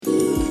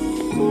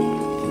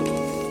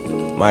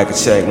Mic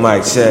check,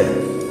 mic check.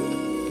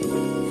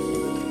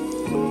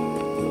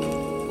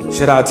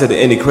 Shout out to the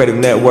Indie Creative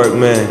Network,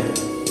 man.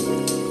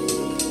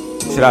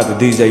 Shout out to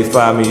DJ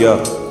Fire Me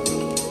Up.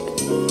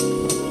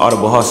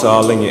 Audible Hustle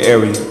all in your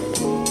area.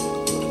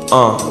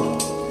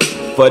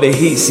 For the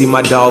heat, see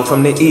my dog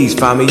from the east,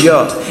 fire me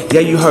up. Yeah,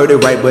 you heard it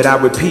right, but I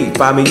repeat,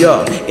 fire me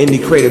up.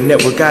 Indie Creative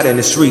Network out in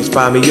the streets,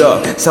 fire me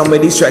up. Some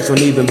of these tracks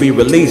won't even be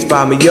released,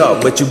 fire me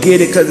up. But you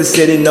get it cause the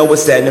city know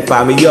what's happening,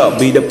 fire me up.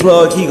 Be the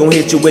plug, he gon'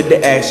 hit you with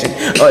the action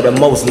of the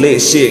most lit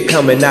shit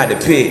coming out the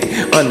pit.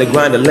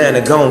 Underground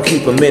Atlanta, gon'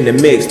 keep them in the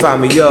mix, fire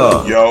me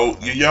up. Yo,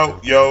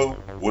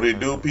 what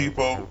it do,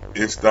 people?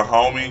 It's the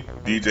homie,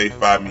 DJ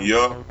Fire Me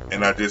Up,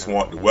 and I just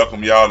want to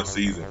welcome y'all to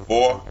Season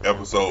 4,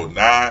 Episode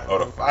 9 of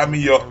the Fire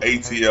Me Up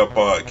ATL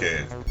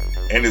Podcast.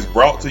 And it's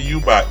brought to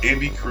you by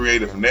Indie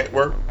Creative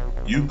Network.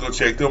 You can go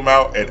check them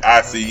out at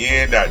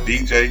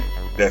icn.dj.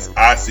 That's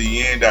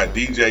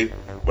icn.dj,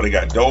 where they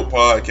got dope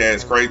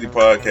podcasts, crazy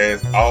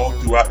podcasts, all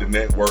throughout the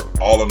network,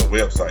 all on the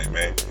website,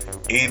 man.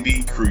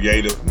 Indie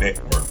Creative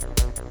Network.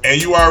 And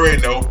you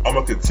already know, I'm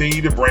going to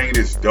continue to bring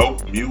this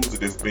dope music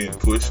that's being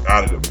pushed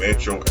out of the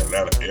metro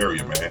Atlanta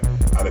area, man.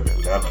 Out of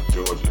Atlanta,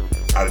 Georgia.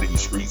 Out of these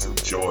streets of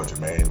Georgia,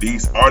 man.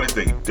 These artists,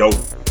 they dope.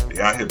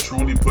 They out here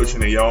truly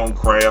pushing their own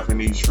craft in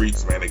these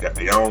streets, man. They got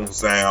their own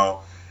sound.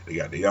 They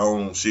got their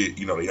own shit,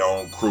 their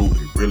own crew.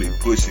 They really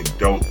pushing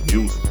dope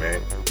music,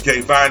 man. You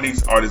can't find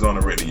these artists on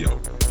the radio.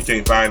 You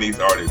can't find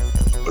these artists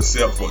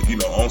except for,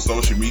 on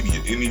social media,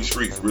 in these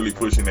streets, really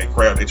pushing their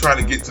craft. They're trying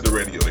to get to the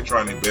radio. They're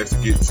trying their best to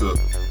get to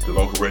the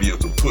local radio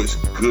to push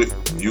good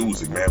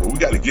music, man. But we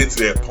got to get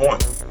to that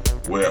point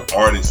where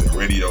artists and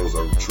radios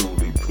are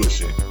truly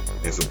pushing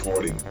and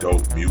supporting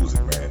dope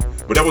music, man.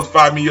 But that was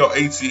Fire Me Up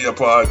ATL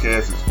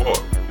Podcast is for.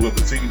 We'll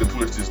continue to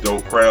push this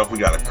dope craft. We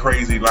got a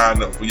crazy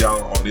lineup for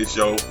y'all on this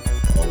show.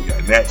 We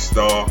got Nat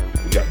Star.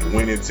 We got the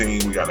winning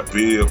team. We got a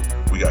Bib.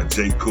 We got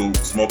J. Coop,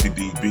 Smokey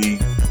DB,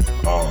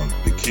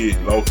 the Kid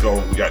Loco.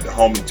 We got the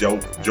homie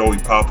Joey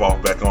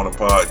Popoff back on the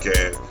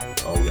podcast.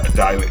 We got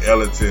Dylan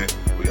Ellington.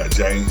 We got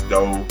James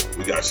Doe.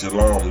 We got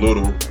Shalom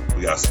Little.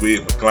 We got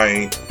Swede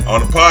McLean.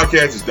 On the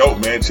podcast is dope,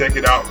 man. Check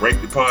it out. Rate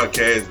the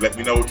podcast. Let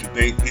me know what you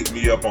think. Hit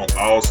me up on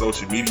all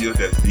social media.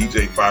 That's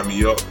DJ Fire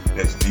Me Up.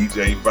 That's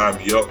DJ Fire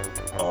Me Up.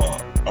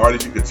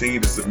 Artists, you continue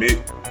to submit.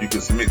 You can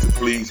submit to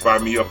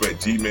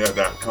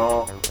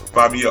pleasefiremeUp@gmail.com.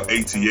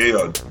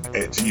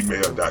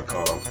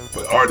 FireMeUpATL@gmail.com.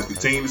 But artists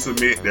continue to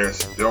submit. They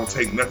don't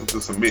take nothing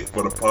to submit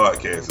for the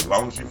podcast. As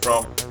long as you're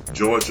from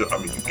Georgia,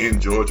 you in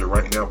Georgia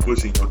right now,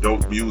 pushing your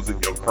dope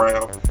music, your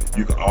crowd,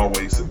 you can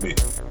always submit.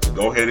 So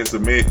go ahead and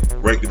submit.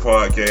 Rate the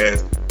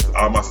podcast. To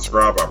all my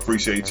subscribers, I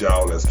appreciate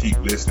y'all. Let's keep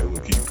listening.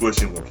 We'll keep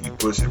pushing.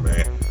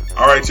 Man.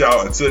 All right,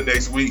 y'all. Until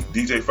next week,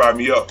 DJ Fire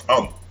Me Up.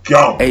 I'm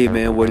gone. Hey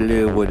man, what it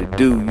is, what it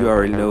do? You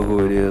already know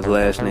who it is.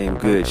 Last name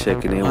good.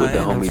 Checking in with the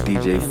homie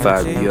DJ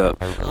Fire Me Up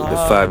with the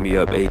Fire Me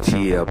Up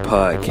ATL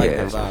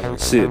Podcast.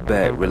 Sit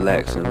back,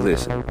 relax, and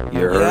listen. You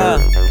heard?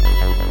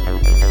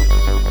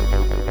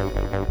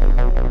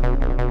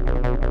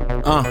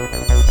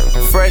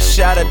 Fresh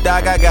out of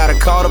doc, I gotta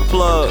call the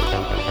plug.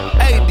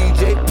 Hey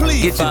DJ,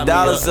 please get your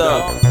dollars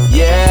up.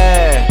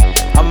 Yeah,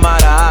 I'm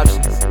out of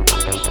options.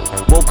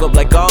 Woke up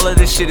like all of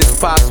this shit is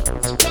possible.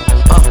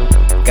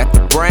 Got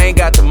the brain,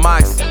 got the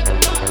moxie.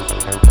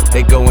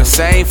 They go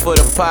insane for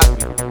the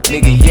poppy.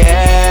 Nigga,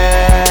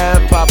 yeah,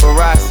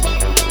 paparazzi.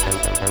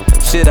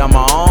 Shit, I'm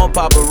my own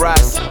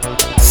paparazzi.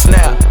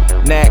 Snap,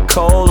 Nat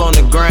Cole on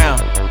the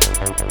ground.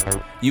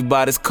 You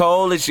bout as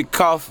cold as your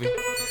coffee.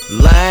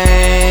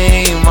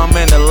 Lame, I'm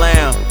in the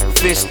lamb.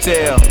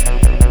 Fishtail.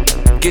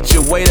 Get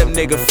your weight up,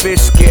 nigga, fish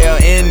scale.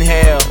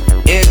 Inhale,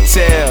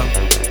 intel.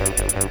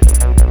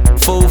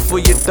 Food for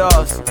your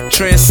thoughts,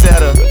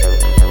 trendsetter.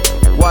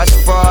 Watch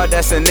fraud,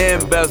 that's an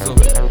embezzle.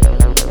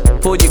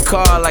 Pull your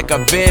car like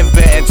I've been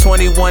betting.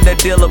 21 that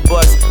dealer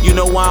bus. You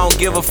know I don't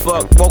give a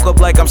fuck. Woke up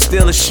like I'm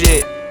still a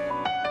shit.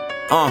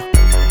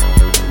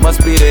 Must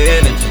be the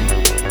energy.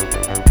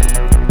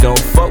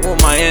 Don't fuck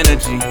with my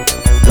energy.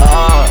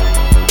 Lord,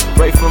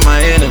 pray for my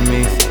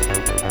enemies.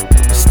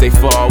 Stay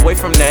far away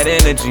from that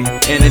energy.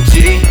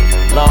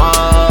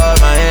 Lord,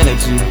 my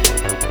energy.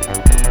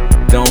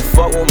 Don't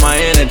fuck with my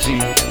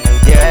energy.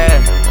 Yeah,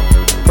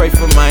 pray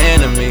for my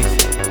enemies.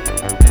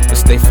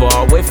 Stay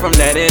far away from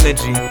that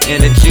energy.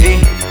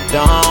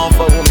 Don't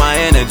fuck with my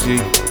energy.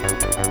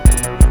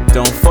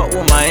 Don't fuck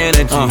with my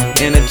energy.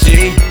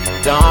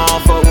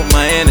 Don't fuck with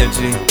my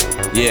energy.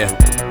 Yeah,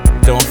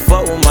 don't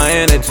fuck with my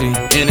energy.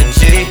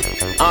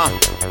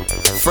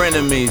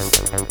 Frenemies.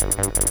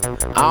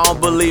 I don't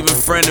believe in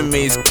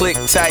frenemies. Click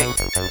tight,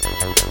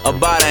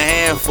 about a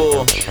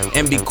handful,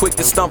 and be quick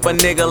to stump a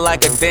nigga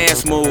like a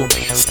dance move.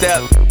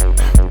 Step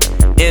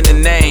in the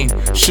name,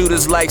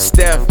 shooters like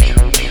Steph.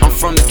 I'm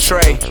from the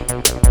tray,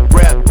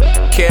 rep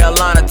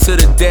Carolina to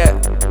the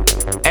death.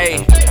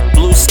 Ayy,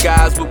 blue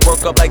skies, but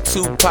work up like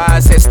 2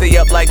 pies. Head stay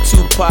up like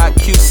Tupac.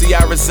 QC,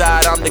 I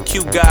reside, I'm the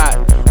Q guy.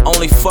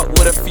 Only fuck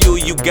with a few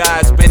of you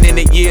guys. Been in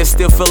it years,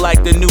 still feel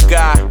like the new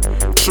guy.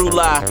 True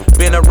lie,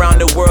 been around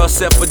the world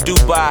except for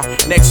Dubai.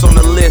 Next on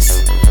the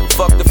list,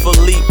 fuck the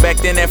Philippe, back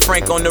then that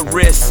Frank on the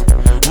wrist.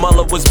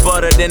 Muller was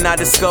butter, then I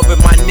discovered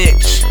my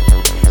niche.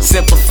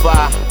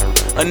 Simplify,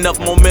 enough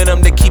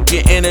momentum to keep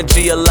your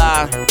energy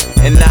alive.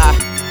 And I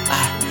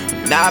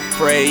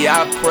pray,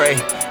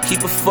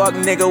 keep a fuck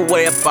nigga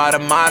way up out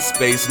of my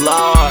space,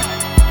 Lord.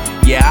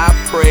 Yeah, I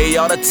pray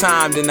all the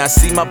time, then I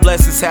see my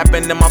blessings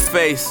happen in my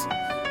face.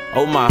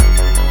 Oh my,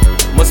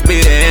 must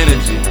be the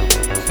energy.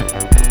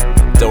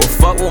 Don't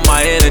fuck with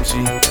my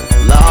energy,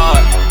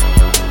 Lord.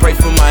 Pray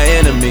for my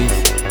enemies.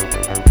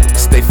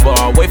 Stay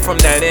far away from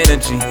that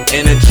energy.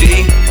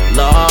 Energy,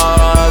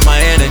 Lord, my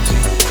energy.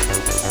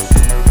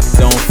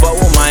 Don't fuck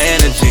with my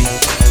energy,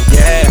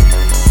 yeah.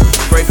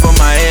 Pray for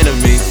my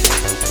enemies.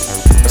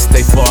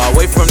 Stay far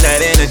away from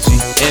that energy.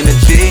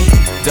 Energy,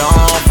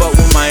 don't fuck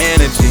with my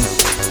energy.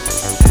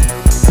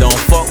 Don't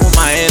fuck with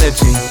my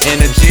energy.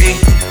 Energy,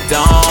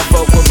 don't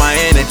fuck with my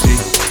energy.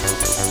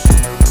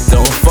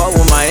 Don't fuck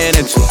with my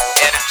energy.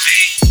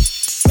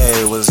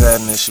 Hey, what's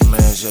happening? It's your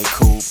man J.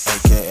 Coop,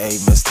 aka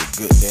Mr.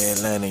 Good Day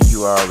Atlanta.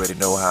 You already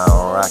know how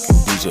I'm rocking.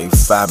 DJ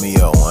Fire Me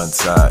Up one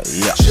time.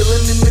 Yeah.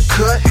 Chillin' in the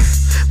cut,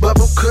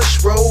 bubble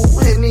kush roll,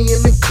 Henny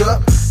in the cup.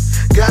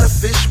 Got a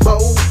fish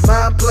bowl,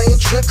 mind playing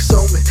tricks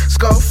on me.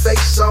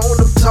 Scarface on,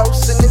 I'm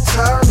tossing and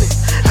turning.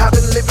 I've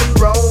been living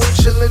wrong,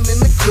 chillin' in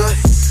the cut.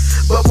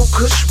 Bubble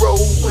kush roll,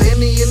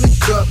 Henny in the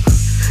cup.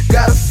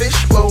 Got a fish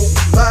bowl,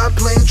 mind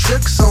playing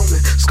tricks on me.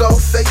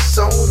 Scarface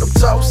on, I'm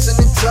tossing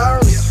and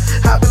turning.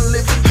 I've been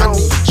living wrong. I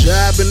need a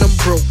job and I'm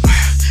broke.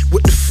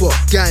 What the fuck?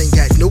 I ain't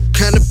got no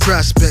kind of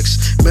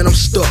prospects. Man, I'm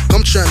stuck.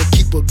 I'm trying to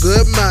keep a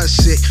good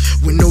mindset.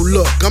 With no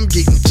luck, I'm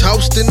getting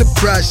tossed in the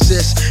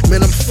process.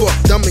 Man, I'm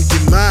fucked. I'ma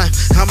get mine.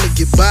 I'ma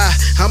get by.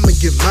 I'ma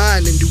get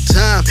mine in due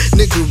time.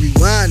 Nigga,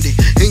 rewind it.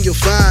 And you'll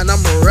find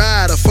I'm a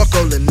rider. Fuck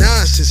all the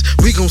nonsense.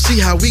 We gon'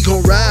 see how we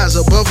gon' rise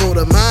above all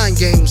the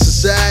mind games.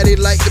 Society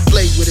like to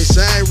play with it.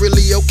 So I ain't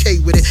really okay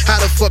with it. How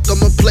the fuck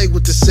I'ma play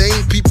with the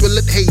same people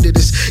that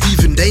hated us?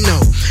 Even they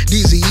know.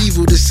 These are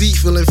evil,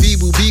 deceitful, and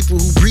feeble people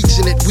who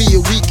preaching it. We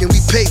a week and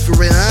we pay for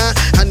it, huh?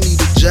 I need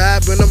a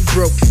job and I'm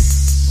broke.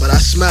 But I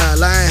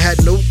smile, I ain't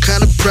had no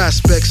kind of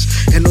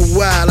prospects. In a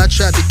while, I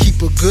tried to keep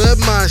a good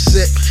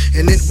mindset.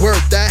 And it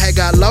worked, I had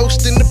got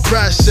lost in the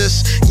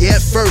process. Yeah,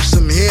 at first,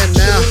 I'm here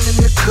now. Chillin' in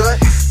the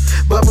cut,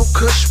 bubble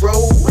kush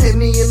roll,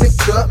 Henny in the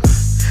cup.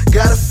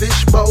 Got a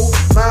fish bowl,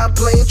 mind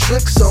playing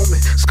tricks on me.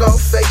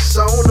 Scarface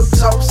on, I'm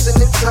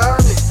tossing and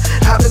turning.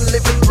 I've been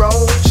living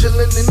wrong,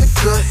 chillin' in the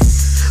cut.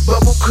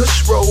 Bubble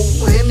kush roll,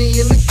 Henny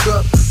in the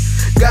cup.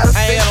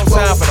 I ain't got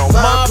no time for no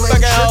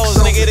motherfucking hoes,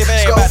 nigga. If it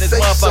ain't about this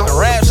motherfucking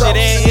rap shit,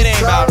 it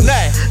ain't about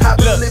nothing.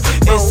 Look,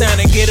 it's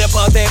time to get up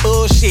off that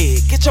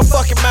bullshit. Get your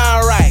fucking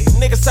mind right.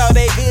 Niggas saw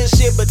that good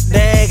shit, but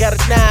they ain't got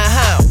a dime,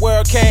 huh?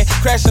 World came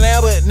crashing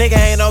out, but nigga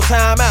ain't no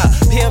time out.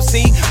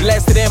 PMC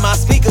blasted in my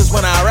speakers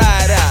when I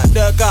ride out.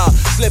 Duck off,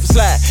 slip and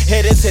slide,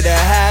 head into the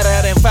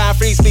hideout and find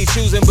free speech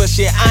choosing, but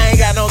shit, I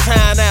ain't got no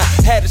time now.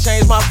 Had to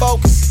change my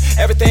focus.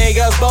 Everything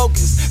else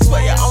bogus.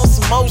 Swear you on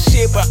some more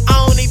shit, but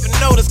I don't even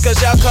notice, cause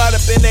y'all caught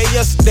up in there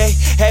yesterday.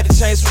 Had to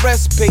change the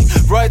recipe.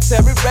 Roy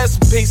Terry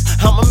recipes.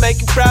 I'ma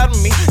make you proud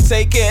of me.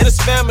 Take care of this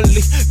family.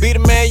 Be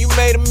the man you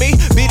made of me.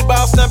 Be the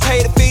boss and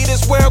pay the fee.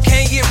 This world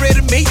can't get rid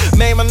of me.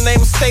 Made my name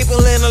a staple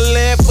in a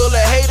land full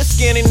of haters.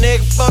 Skinny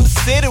nigga from the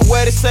city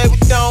where they say we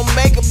don't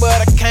make it,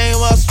 but I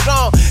came up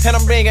strong and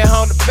I'm bringing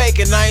home the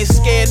bacon. I ain't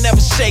scared, never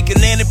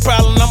shaking. Any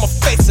problem, I'ma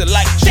face it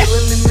like that.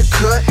 Chillin' in the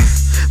cut,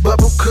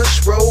 bubble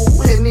kush roll,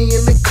 Henny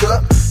in the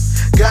cup.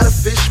 Got a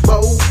fish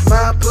bowl,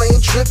 mind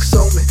playing tricks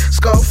on me.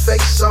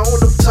 Scarface on,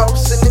 I'm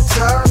tossing and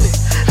turning.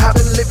 I've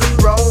been living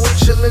wrong,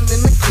 chillin'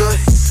 in the cut.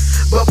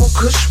 Bubble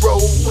kush roll,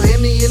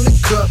 Henny in the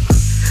cup.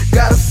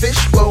 Got a fish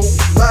bowl,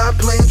 mind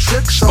playing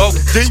tricks on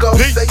me.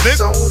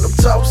 Scarface on, I'm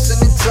tossing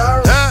and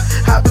turning.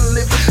 I've been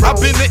living wrong. I've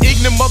been the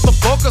ignorant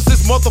motherfucker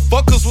since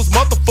motherfuckers was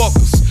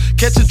motherfuckers.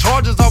 Catching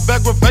charges off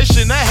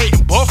aggravation and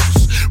hating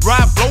busters.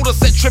 Ride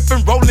floaters, set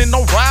tripping, rolling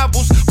no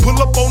rivals. Pull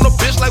up on a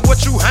bitch like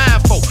what you high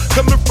for.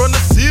 Coming from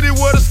the city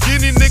where the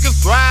skinny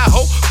niggas thrive,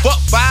 ho. Fuck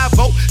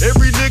 5-0.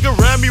 Every nigga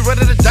around me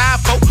ready to die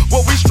for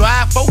what we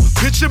strive for.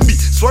 Picture me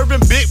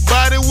swerving big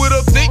body with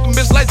a thick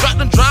bitch like drop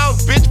them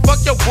drowns, bitch.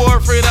 Fuck your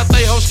boyfriend, I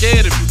think hoes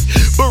scared of me.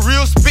 But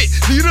real spit,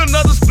 need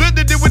another split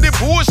to deal with that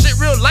bullshit,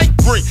 real light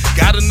green.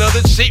 Got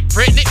another chick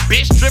pregnant,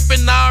 bitch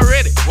tripping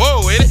already.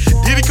 Whoa, is it?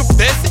 Did he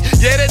confess it?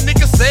 Yeah, that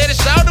nigga said it.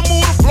 Shout to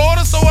move to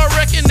Florida, so I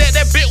reckon that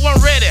bitch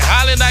wasn't ready.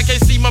 Hollin', I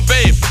can't see my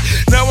baby.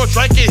 Now I'm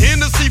drinking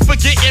Hennessy,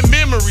 forgetting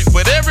memories.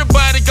 But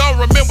everybody gon'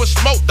 remember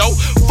smoke, though.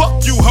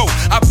 Fuck you, ho.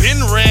 I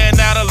been ran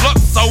out of luck,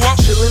 so I'm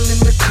chillin' in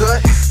the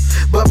cut,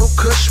 bubble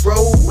kush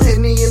roll,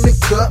 Henny in the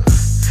cup.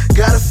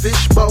 Got a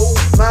fish bowl,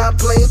 mind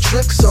playing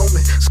tricks on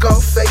me.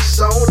 Scarface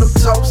on, I'm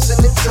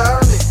tossing and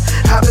turning.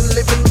 I've been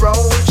living wrong,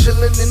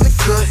 chillin' in the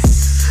cut.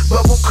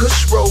 Bubble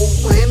kush roll,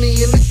 Henny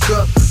in the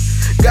cup.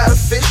 Got a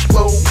fish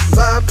bowl,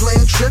 mind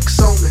playing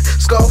tricks on me.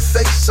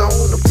 Scarface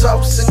on, I'm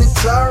tossing and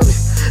turning.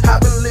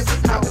 I've been living.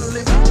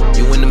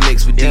 You in the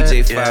mix with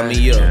DJ Fire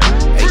Me Up.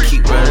 Hey,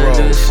 keep on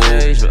rolling,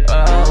 fool.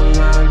 Oh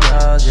my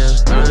God,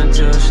 just running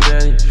to the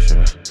stage.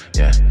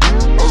 Yeah.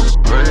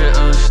 Running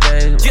on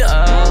stage. Yeah.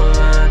 Oh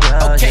my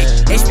God. Okay,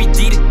 yeah.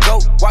 HBD to go.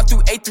 Walk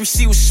through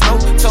A3C with smoke.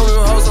 Told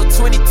them hoes on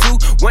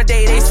 22. One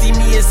day they see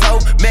me as hoe.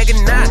 Mega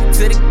 9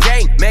 to the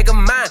gang. Mega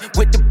mind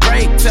with the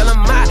brain. Tell them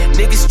my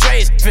niggas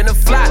strange. Finna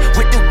fly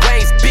with the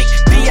waves. Big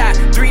B.I.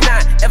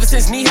 3-9. Ever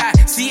since knee high.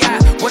 C.I.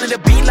 Wanted to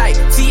be like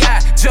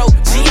T.I. Joe.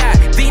 G.I.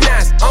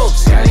 D9's on.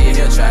 Shawty in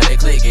here, try to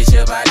click. Get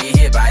your body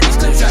hit by these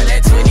clips. Try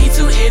that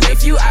 22 in a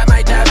few. I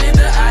might dive in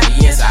the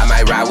audience. I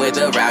might ride with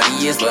the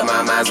rowdiest. But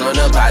my mind's on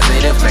the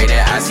positive. Pray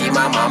that I see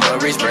my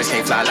mama rich. Birds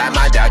can't fly like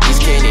my doggies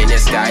can in the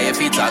sky. If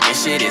he talking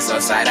shit, it's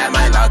offside. I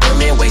might log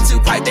him in. Way too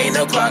pipe, they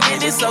no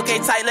clogging. It's okay,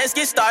 tight, let's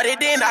get started.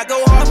 Then I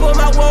go hard for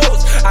my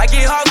woes. I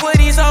get hard for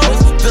these hoes.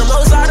 The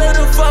most out of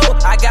the foe.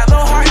 I got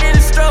more heart than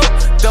a stroke.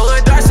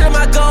 Throwing darts at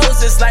my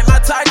goals. It's like my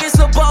target's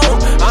a bow.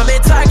 I'm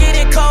in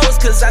targeted codes.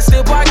 Cause I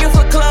still bargain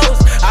for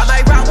clothes. I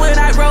might rock when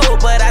I roll.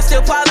 But I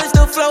still polish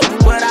the flow.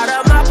 Without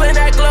a mop in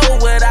that glow.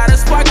 Without a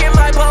spark in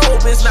my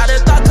bulb. It's not a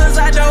thought cause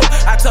I know.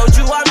 I told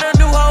you I'm the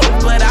new hoe.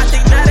 But I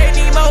think now they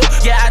need more.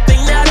 Yeah, I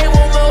think now they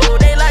want more.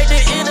 They like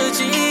the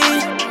energy.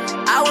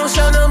 I won't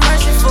show no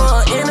mercy for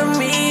an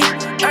enemy.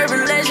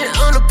 Urban legend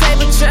on the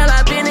paper trail,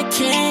 I've been a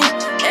king.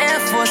 Air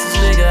Forces,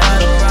 nigga, I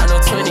don't ride no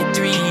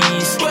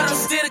 23s. But I'm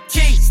still the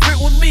king, sprint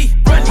with me.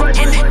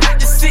 Running in it at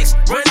the 6,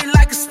 running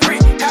like a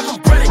sprint. Have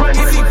him running,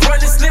 if he run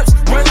his lips,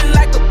 running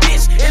like a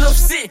bitch. And I'm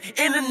sitting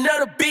in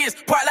another biz,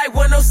 part like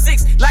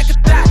 106, like a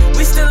thot.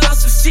 We still on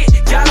some shit,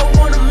 y'all don't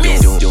wanna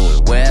miss.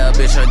 Doing well,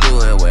 bitch, I'm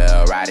doing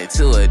well. Riding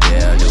to a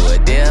deal, do a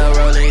deal,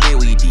 rolling it,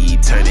 we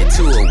deep, turn it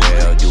to a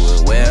well.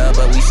 Doing well,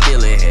 but we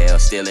still in hell,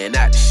 still in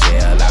out the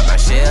shell. Out my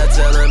shell,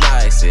 tell them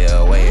I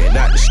excel, weighing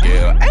out the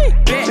scale. Hey,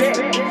 bet.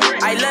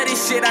 I love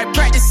this shit, I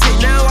practice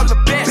it, now I'm the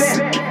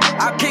best.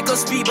 I pick up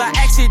speed by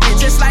accident,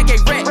 just like a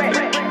wreck.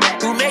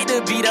 Who made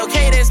the beat?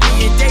 Okay, that's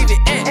me and David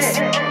X.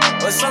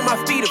 What's on my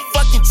feet? A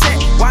fucking check.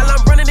 While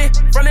I'm running it,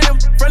 running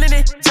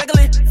it,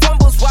 juggling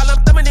fumbles while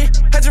I'm thumbing it.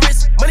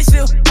 Hundreds, money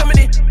still coming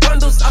in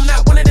bundles. I'm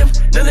not one of them,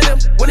 none of them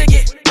wanna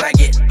get, but I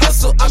get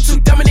hustle. I'm too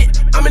dominant.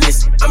 I'm in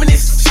this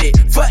shit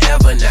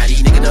forever. Now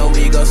these niggas know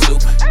we go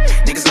super.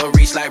 Niggas gon'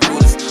 reach like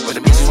rulers, but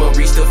the bitches won't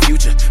reach the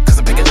future. Cause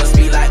I'm picking up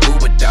speed like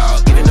Uber,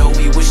 dog. Even though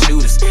we was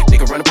shooters,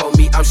 nigga run up on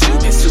me, I'm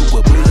shooting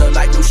super. Booted up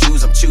like new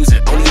shoes, I'm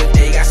choosing. Only if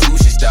they got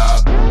swooshes,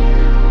 dog.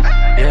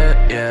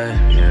 Yeah.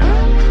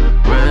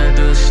 Running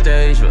through the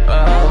stage with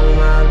all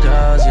my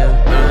dogs, yeah.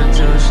 Running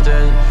to the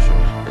stage.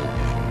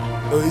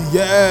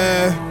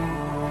 Yeah.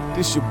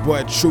 This your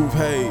boy Truth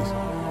Hayes.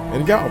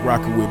 And y'all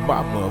rockin' with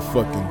my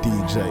motherfucking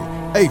DJ.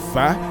 Hey,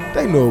 Fi,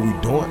 they know what we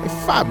doing. They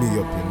fire me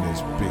up in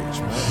this bitch,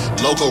 man.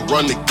 Logo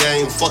run the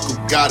game, fuck who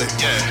got it.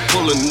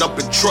 Pulling up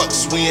in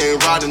trucks, we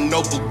ain't riding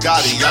no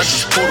Bugatti. I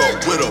just pulled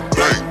up with a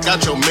bang.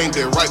 Got your main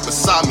day right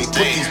beside me.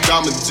 Put these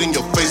diamonds in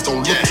your face,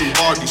 don't look too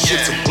hard, these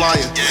shit's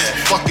applying.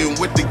 Fucking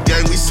with the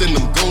gang, we send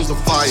them goons to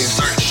fire.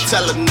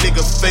 Tell a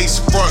nigga face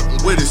front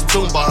with his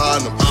tomb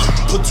behind him.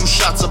 Put 2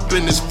 shots up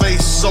in his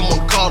face,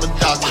 someone call the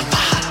doctor.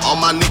 All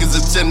my niggas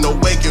attend the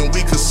wake and we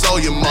console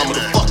your mama.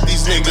 The fuck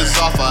these niggas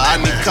offer? I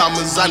need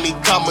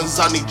commas,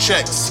 I need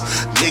checks.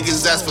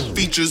 Niggas ask for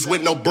features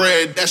with no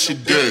bread, that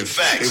shit dead.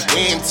 If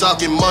we ain't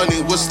talking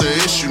money, what's the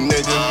issue,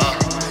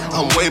 nigga?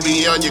 I'm way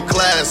beyond your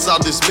class, I'll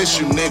dismiss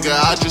you, nigga.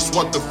 I just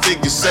want the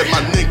figures, set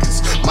my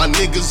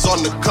niggas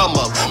on the come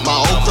up. My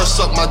old crush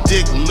suck my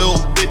dick, little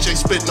bitch ain't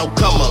spit no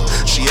come up.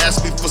 She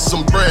asked me for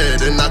some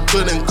bread and I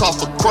couldn't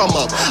cough a crumb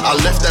up. I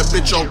left that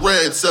bitch on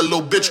red, said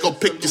little bitch go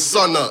pick your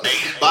son up.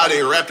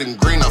 Body wrapped in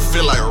green, I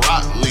feel like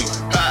Rock Lee.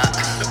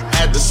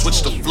 Had to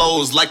switch the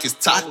flows like it's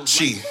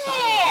Tachi.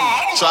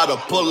 Try to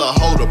pull a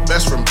hoe, the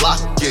best from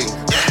blocking.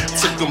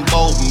 Took them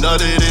both,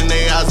 nutted in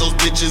their eyes, those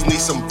bitches need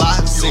some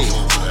boxing.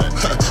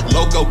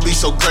 Loco be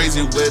so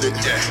crazy with it.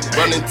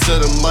 Running to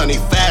the money,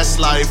 fast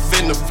life,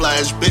 in the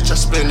flash, bitch, I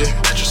spend it.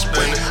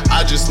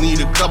 I just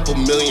need a couple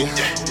million.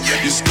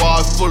 Your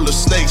squad full of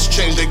snakes,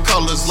 change their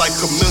colors like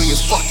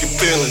chameleons. Fuck your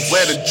feelings,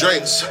 where the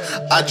drinks?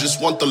 I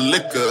just want the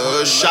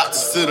liquor.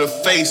 Shots to the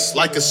face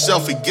like a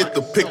selfie, get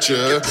the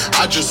picture.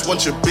 I just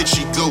want your bitch,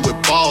 she good with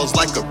balls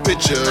like a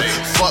pitcher.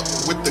 Fuck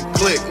with the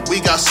click,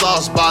 we got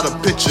sauce by the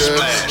picture.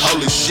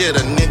 Holy shit,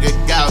 a nigga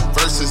got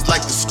verses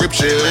like the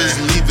scriptures.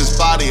 Leave his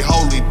body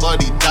holy,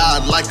 but he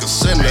died like a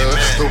sinner.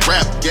 The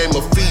rap game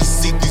of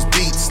feast, eat these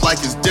beats like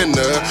his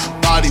dinner.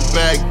 Body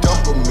bag,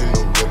 dump him in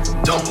the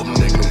river. Dump him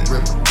in the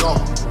river,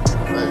 dump him.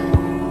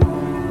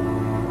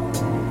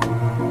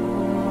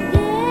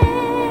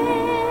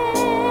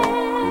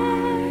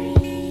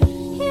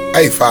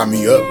 Hey, Fire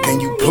Me Up, can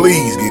you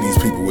please give these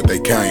people what they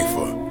came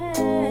for?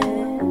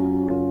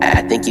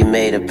 I think you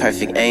made a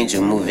perfect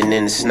angel moving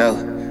in the snow.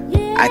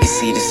 I can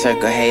see the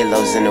circle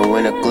halos in the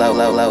winter glow.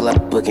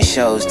 Booking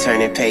shows,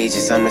 turning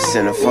pages, I'm the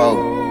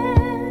centerfold.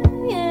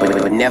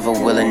 But never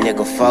will a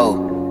nigga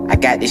fold. I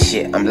got this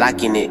shit, I'm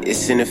locking it,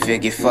 it's in a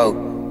figure four.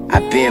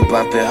 I've been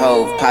bumping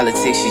Hove,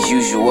 politics as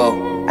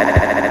usual.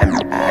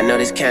 I know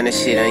this kind of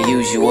shit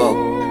unusual.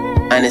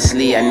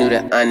 Honestly, I knew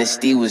that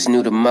honesty was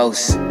new the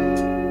most.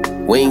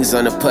 Wings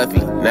on a puppy,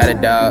 not a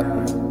dog.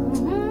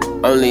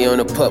 Only on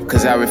a pup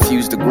cause I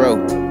refuse to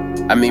grow.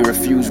 I mean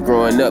refuse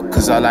growing up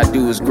cause all I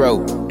do is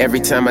grow. Every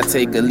time I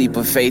take a leap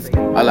of faith,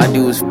 all I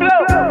do is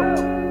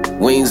flow.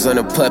 Wings on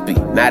a puppy,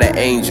 not an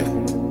angel.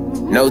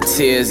 No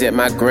tears at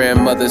my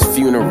grandmother's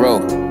funeral.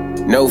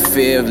 No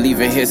fear of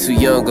leaving here too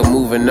young or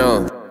moving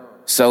on.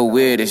 So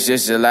weird, it's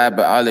just July,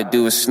 but all it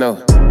do is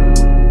snow.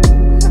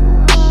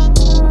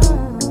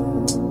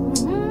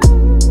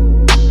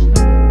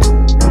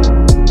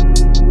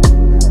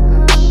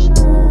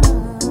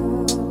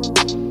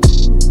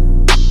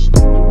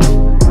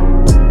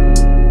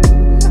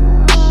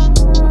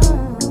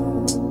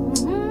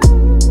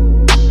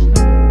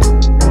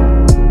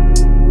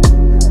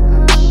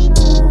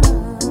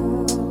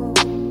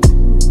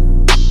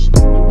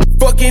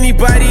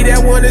 Anybody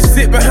that wanna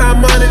sit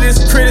behind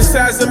monitors,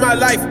 criticizing my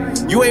life.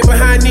 You ain't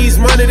behind these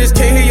monitors,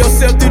 can't hear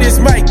yourself through this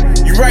mic.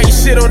 You writing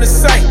shit on the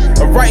site.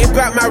 I'm writing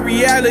about my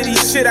reality,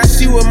 shit I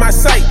see with my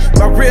sight.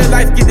 My real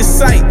life get the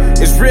sight.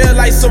 It's real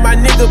life on my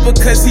nigga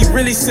because he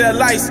really sell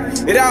lights.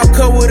 It all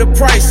come with a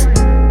price.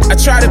 I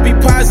try to be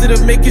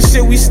positive, making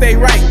sure we stay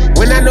right.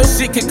 When I know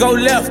shit could go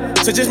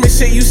left, so just make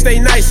sure you stay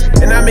nice,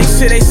 and I make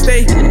sure they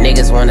stay.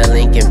 Niggas wanna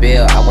link and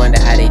build, I wonder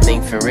how they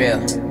think for real.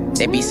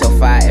 They be so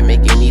fire at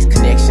making these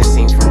connections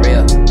seem for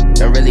real.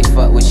 Don't really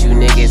fuck with you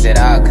niggas at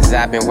all, cause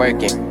I've been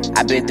working.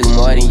 I've been through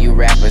more than you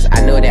rappers,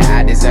 I know that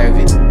I deserve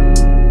it.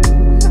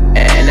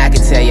 And I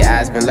can tell your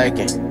eyes been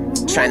lurking,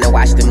 trying to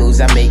watch the moves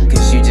I make,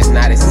 cause you just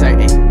not as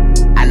certain.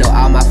 I know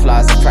all my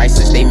flaws are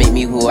priceless, they make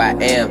me who I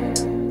am.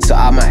 So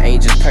all my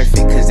angels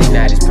perfect, cause they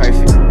not as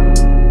perfect.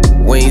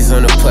 Wings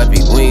on a puppy,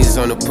 wings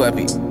on a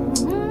puppy.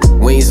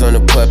 Wings on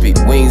a puppy,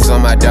 wings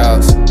on my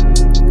dogs.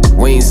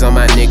 Wings on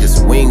my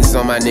niggas, wings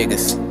on my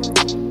niggas.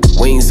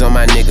 Wings on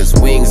my niggas,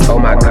 wings, oh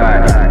my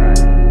god.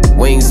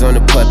 Wings on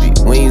the puppy,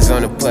 wings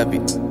on the puppy.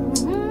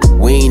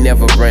 We ain't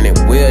never running,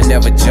 we'll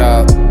never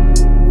jog.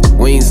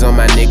 Wings on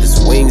my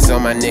niggas, wings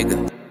on my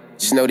nigga.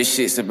 Just know this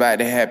shit's about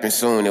to happen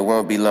soon, it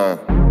won't be long.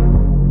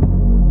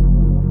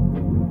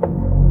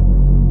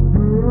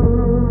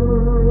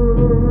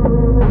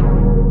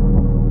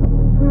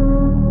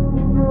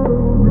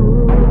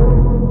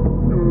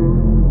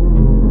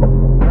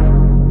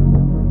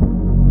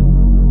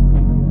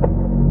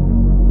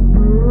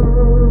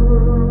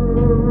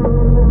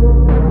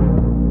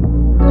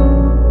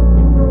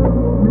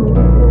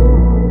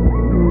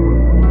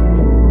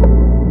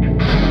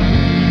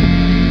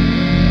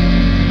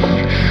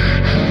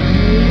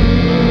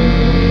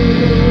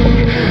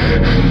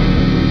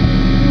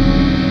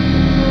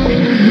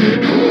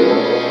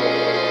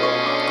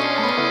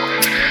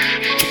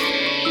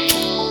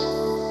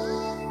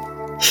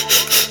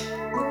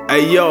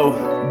 Hey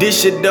yo,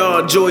 this your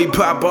dog Joey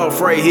Pop Off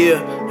right here,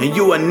 and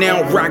you are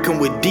now rocking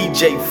with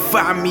DJ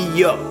Fire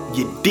Me Up,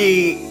 you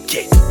dig?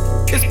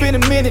 It's been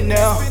a minute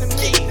now,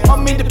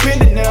 I'm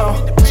independent now.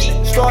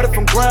 Started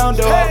from ground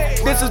up,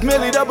 this is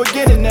merely the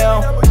beginning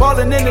now.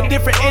 Ballin' in a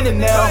different inning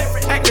now,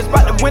 actors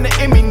about to win an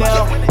Emmy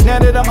now. Now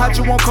that I'm hot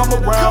you won't come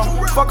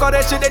around, fuck all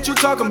that shit that you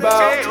talking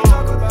about.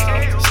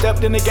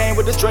 Stepped in the game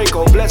with the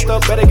Draco, blessed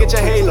up, better get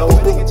your halo.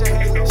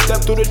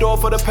 Step through the door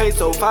for the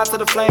peso, fire to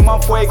the flame, I'm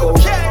fuego.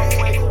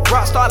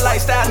 Rockstar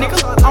lifestyle,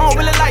 nigga. I don't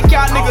really like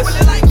y'all niggas.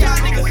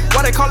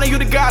 Why they calling you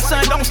the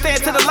godson? Don't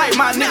stand to the light,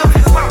 my nigga.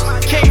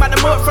 Came out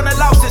the mud from the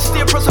losses,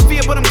 still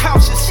persevere, but I'm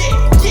cautious.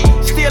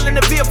 Still in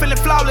the field, feeling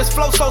flawless.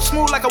 Flow so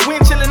smooth like a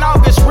wind chill in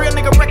August. Real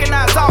nigga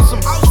recognize awesome.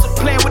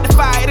 Playing with the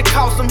fire, it'll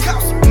cost them.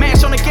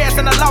 Mash on the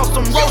gas and I lost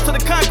them. Rose to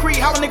the concrete,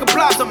 how a nigga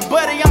blossom.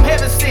 Buddy, I'm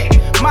heaven sent.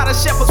 Modern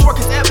shepherd's work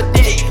is evident.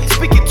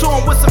 Speaking to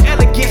him with some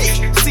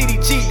elegance.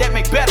 CDG, that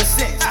make better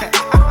sense.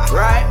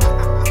 Right?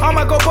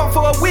 I'ma go bump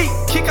for a week,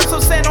 kick up some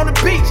sand on the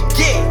beach,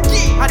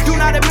 yeah. I do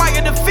not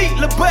admire defeat,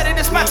 look buddy,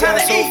 this my time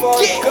to eat,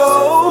 yeah.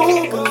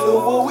 Go, but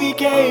look where we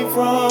came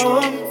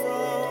from.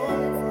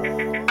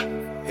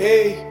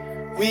 Hey,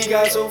 we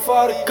got so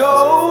far to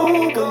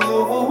go, but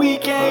look where we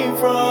came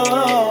from.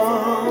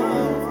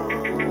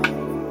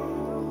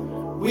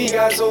 We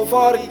got so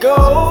far to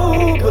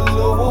go, but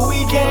look where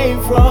we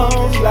came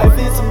from. Life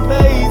is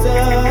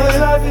amazing,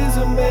 life is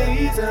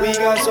amazing. We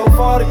got so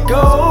far to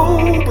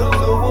go, but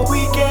look where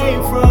we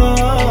came from.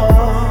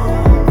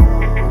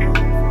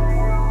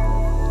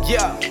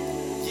 Yeah.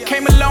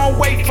 Came a long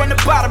way from the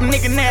bottom,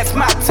 nigga, now it's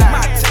my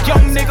time.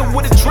 Young nigga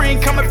with a dream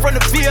coming from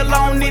the field,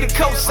 I don't need a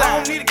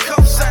cosign.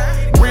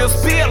 Real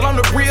spill on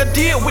the real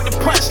deal with the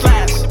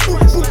punchlines.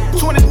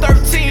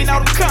 2013, all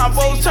the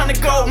convos turn to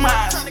gold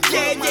mines.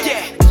 Yeah.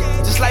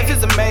 This life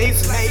is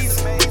amazing.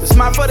 It's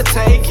mine for the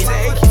taking.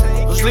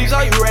 Those leaves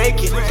are you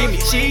raking. Give me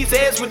cheese,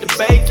 eggs with the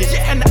bacon.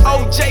 And the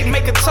OJ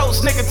make a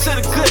toast, nigga, to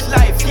the good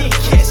life.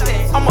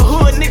 I'm a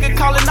hood nigga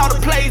calling all the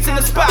plays in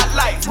the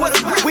spotlight.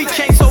 We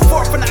came so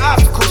far from the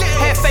obstacles.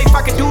 Had faith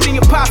I could do the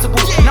impossible.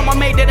 Now I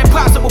made that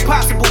impossible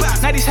possible.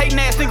 Now these hating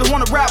ass niggas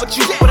wanna ride with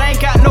you, but I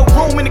ain't got no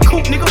room in the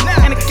coupe, nigga.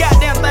 And the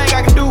goddamn thing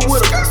I can do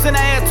with them. Send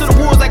her ass to the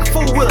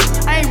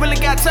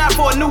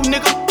a new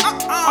nigga.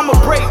 I'ma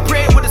break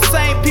bread with the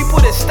same people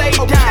that stayed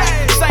down.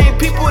 Same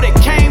people that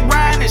came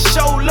round and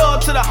showed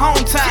love to the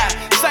hometown.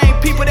 Same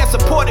people that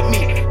supported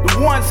me, the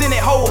ones in it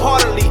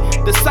wholeheartedly.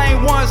 The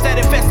same ones that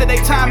invested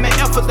their time and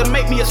effort to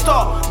make me a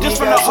star. Just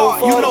from the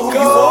heart, you know who you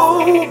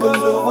are. But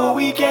look where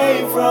we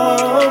came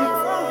from.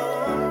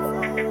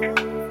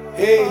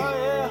 Hey,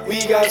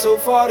 we got so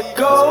far to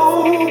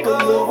go,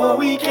 but look where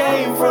we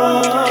came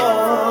from.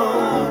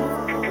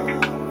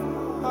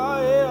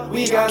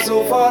 We got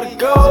so far to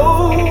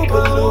go,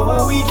 but look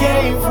where we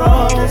came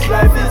from. This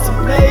life is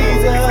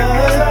amazing.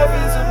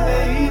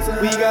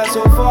 We got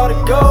so far to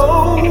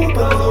go,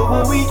 but look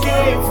where we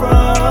came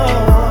from.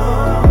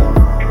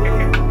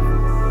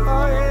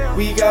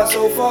 We got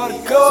so far to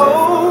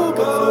go,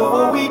 but look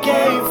where we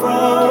came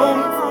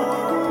from.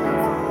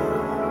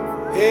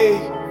 Hey,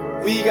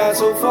 we got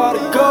so far to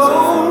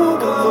go,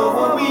 but look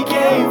where we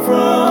came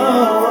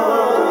from.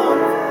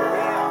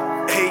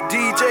 Hey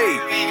DJ,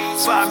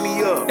 fire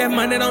me up. That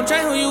money don't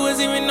change who you is,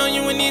 even though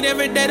you would need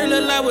every day to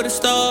look like with a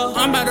star.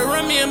 I'm about to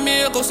run me a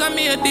meal, go sign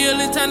me a deal,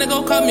 it's time to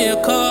go cut me a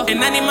car.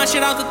 And I need my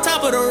shit off the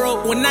top of the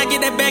rope. When I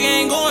get that bag, I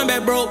ain't going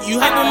back broke. You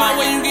hype on my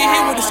way, you get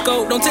hit with the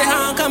scope. Don't tell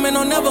how I'm coming,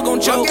 I'm never gon'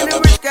 choke. Get a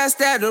rich guy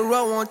stabbed the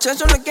road, won't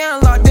touch on the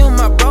gang, locked in with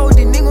my bro.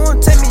 These niggas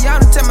won't take me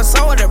out and tell my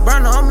soul that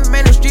burn. Homie,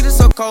 man, the street is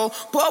so cold.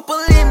 Pour up a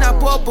lean, I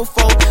pour up a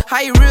four.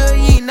 How you real,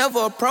 you ain't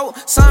never a pro.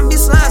 Some be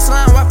slime,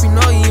 rap, you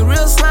know you ain't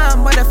real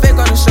slime, but that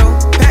fake on the show.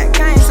 Pack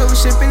came, so we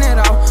shipping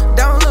it off.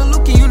 Down little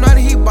Luke, you know that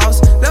he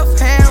boss. Left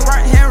hand,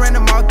 right hand,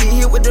 random off. Get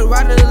hit with the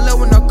right of the left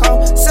with no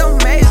call.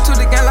 Self-made to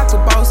the game like a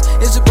boss.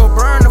 It's just go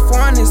burn the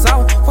foreign is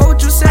off. For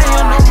what you say,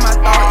 you know my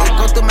thought. It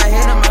go through my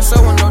head and my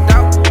soul with no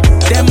doubt.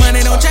 That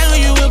money don't change who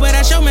you with, but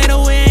I show me the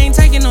way, I ain't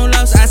taking no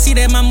loss. I see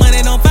that my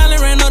money don't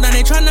finally run out, now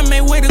they tryna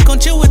make way to come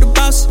chill with the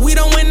boss. We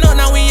don't win no,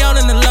 now we out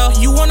in the law.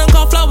 You wanna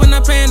call flaw when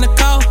I'm paying the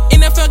call.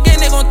 NFL game,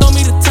 they gon' throw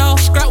me the towel.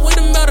 Scrap with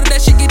the metal, that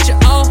shit get you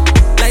off.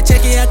 Like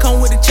check it, I come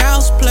with the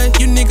child's play.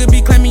 You nigga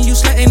be claiming you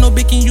slut, ain't no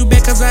picking you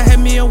back, cause I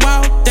had me a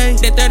wild day.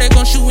 That 30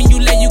 gon' shoot when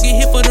you lay, you get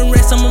hit for the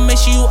rest, I'ma make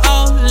sure you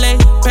all lay.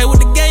 Pay with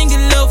the gang,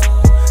 get love.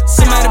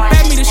 Somebody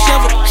pass me the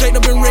shovel. Straight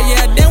up and red,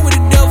 yeah, I down with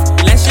the devil.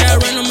 Last year I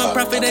ran on my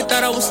profit, they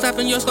thought I was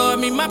stopping your store,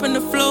 me mopping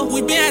the floor.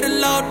 We been at the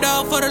low,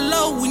 dog, for the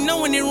low. We know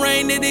when it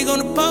rain, that they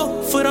gonna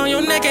pour. Foot on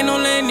your neck, ain't no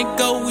letting it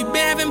go. We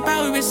been having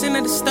power, we been sitting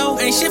at the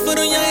stove. Ain't shit for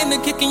the young, and the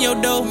kicking your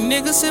dough.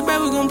 Niggas sit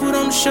back, we gon' put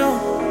on the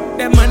show.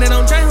 That money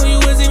don't change who you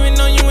is, even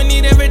though you would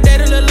need every day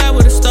to look like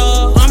with a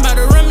star. I'm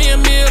about to run me a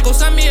meal, go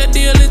sign me a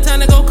deal, it's time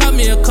to go cut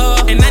me a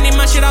car. And I need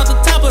my shit off the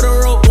top of the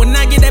rope. When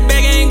I get that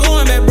bag, I ain't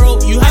going back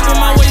broke. You hype on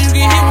my way, you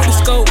get hit with the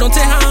scope. Don't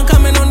tell how I'm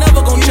coming, I'm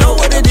never gon' choke. You know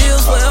what it is,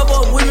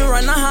 forever with me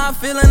right now, how I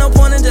feel, ain't no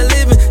point in just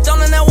living.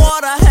 Down in that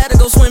water, I had to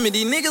go swimming.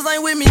 These niggas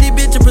ain't with me, these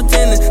bitches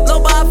pretending.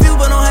 Low by a few,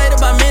 but don't hate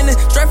it by many.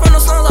 Straight from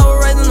the slums, I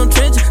was raised in them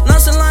trenches.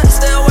 Nonchalant,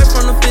 stay away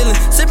from the feeling.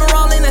 Sipping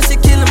rolling, that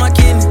shit killing my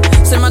kidney.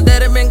 Say my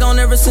daddy been gone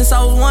ever since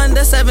I was one.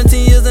 That's 17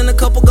 years and a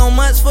couple gone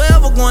months.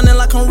 Forever going in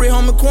like Henry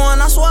home and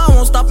Quan. I swear I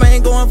won't stop, I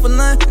ain't going for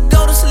none.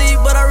 Go to sleep,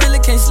 but I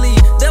really can't sleep.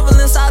 Devil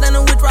inside and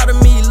a witch right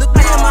of me. Look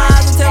me in my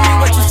eyes and tell me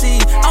what you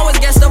see. Always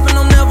gassed up and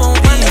I'm never on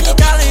E.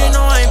 Golly, you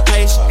know I ain't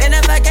patient. And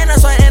if I can,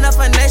 that's why I end up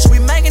a nation. We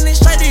making it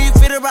straight, do you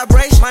feel the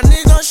vibration? My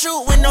nigga gon'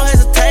 shoot with no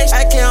hesitation.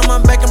 I can't,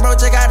 I'm back and bro,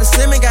 check out the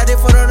slim. Got it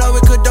for the dough,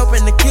 we could dope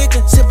in the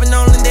kitchen. Sipping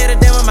on the day to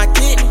day with my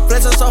kidney.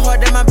 Flexing so hard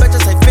that my bitch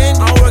just say fin.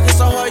 I'm working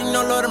so hard, you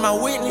know, Lord of my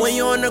witness. When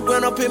you on the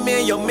ground, up hit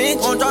me in your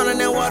mention. I'm drowning in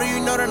that water, you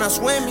know that I'm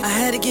swimming. I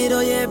had to get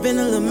up, yeah, it been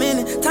a little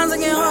minute. Times are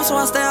getting hard, so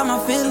I stay out my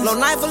feelings. Low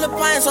night full of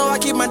pain, so I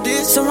keep my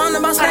distance.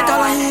 Surrounded by snake,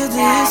 all I hear is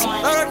this.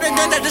 Load up the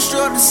gun that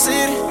destroyed the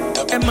city.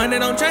 That money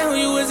don't change who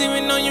you is,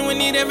 even though you would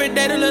need every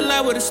day to look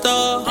like with a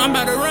star. I'm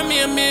about to run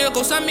me a meal,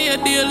 go sign me a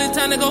deal, it's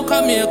time to go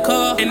cut me a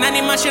car. And I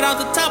need my shit off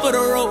the top of the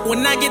rope.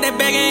 When I get that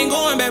bag, I ain't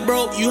going back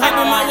broke. You hype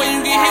on my way,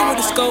 you get hit with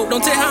the scope.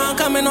 Don't tell how I'm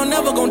coming, I'm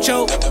never gon'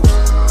 choke.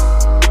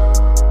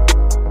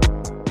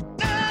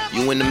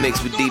 You in the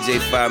mix with DJ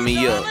Fire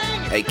Me Up.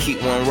 Hey,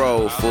 keep one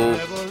roll, fool.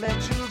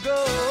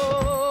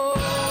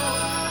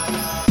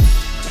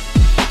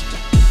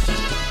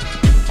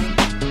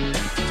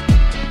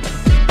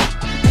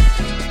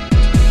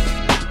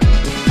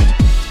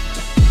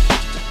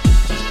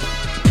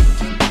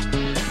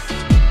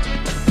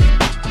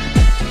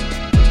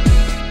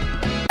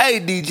 Hey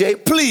DJ,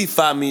 please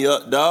fire me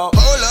up, dawg.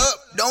 Hold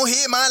up, don't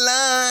hit my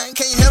line.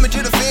 Can you help me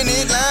to the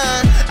finish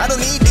line? I don't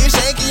need this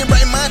shake, can you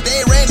break my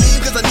day red leave?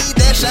 Cause I need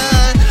that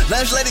shine.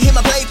 Lunch lady hit my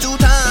plate 2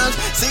 times.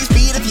 6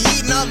 feet if you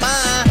eating off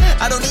mine.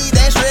 I don't need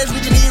that stretch, we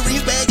just need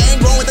respect.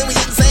 Ain't growing, then we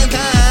hit the same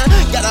kind.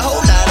 Got a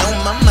whole lot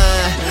on my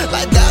mind.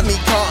 Life got me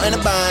caught in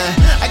a bind.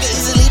 I can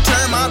easily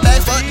turn my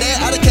back, fuck that.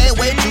 I just can't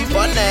wait too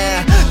far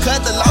now.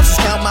 Cut the losses,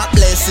 count my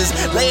blessings.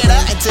 Lay it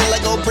out until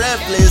I go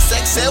breathless.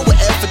 Excel with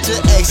effort to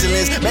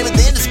excellence. Maybe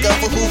then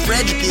discover who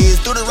Frederick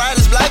is. Through the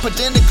writer's block,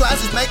 pretend the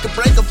closets make a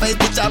break a face,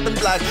 bitch, I've been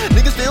blocked.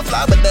 Niggas still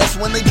fly, but that's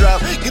when they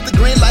drop. Get the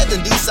green light,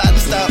 then decide to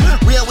stop.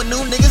 Real with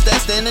new niggas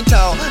that standing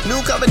tall. New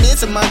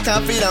covenants and my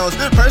confidants.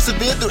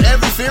 Persevere through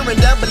every fear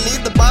and doubt. Believe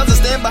the bonds and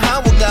stand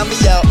behind what got me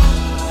out.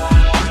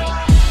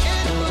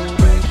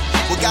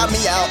 What got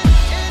me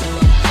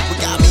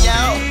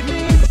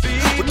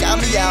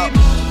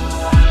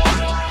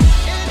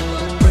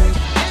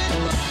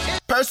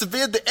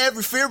persevere to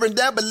every fear and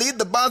that believe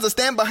the bonds I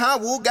stand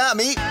behind will guide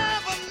me.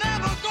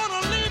 Never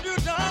gonna leave you,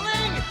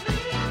 darling.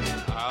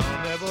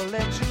 I'll never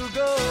let you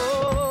go.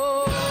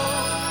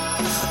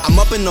 I'm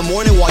up in the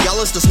morning while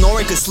y'all are still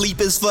snoring, cause sleep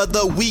is for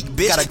the weak,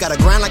 bitch. Gotta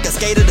grind like a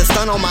skater to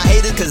stun on my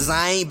haters, cause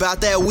I ain't bout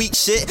that weak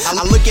shit. I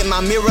look at my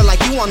mirror like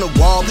you on the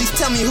wall. Please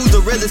tell me who's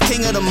the realest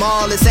king of them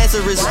all. His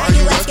answer is, why are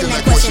you asking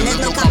that question?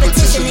 There's no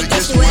competition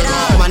against you at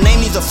all. My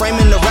name needs a frame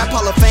in the rap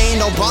hall of fame.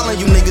 Don't ball on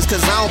you niggas,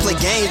 cause I don't play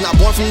games. Not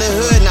born from the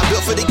hood, not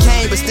built for the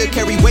cane, but still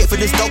carry weight for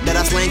this dope that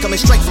I slang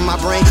coming straight from my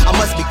brain. I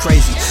must be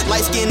crazy.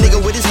 Light skinned nigga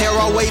with his hair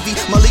all wavy.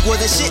 Malik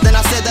wasn't shit, then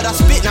I said that I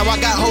spit. Now I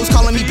got hoes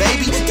calling me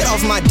baby. Get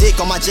off my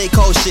dick on my J.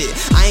 Cole shit.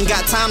 I ain't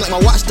got time like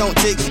my watch don't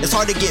tick. It's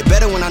hard to get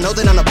better when I know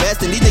that I'm the best,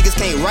 and these niggas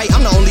can't write.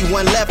 I'm the only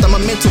one left, I'm a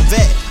mental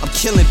vet. I'm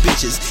killing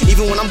bitches,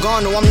 even when I'm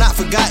gone, no, I'm not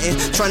forgotten.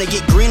 Trying to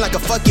get green like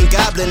a fucking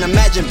goblin.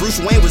 Imagine Bruce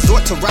Wayne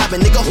resort to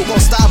robbing. Nigga, who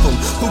gon' stop him?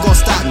 Who gon'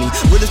 stop me?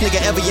 Realest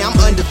nigga ever, yeah, I'm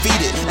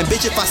undefeated. And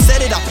bitch, if I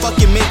said it, I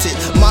fucking meant it.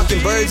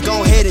 Mockingbirds,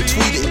 go ahead and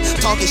tweet it.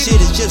 Talking shit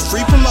is just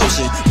free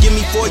promotion. Give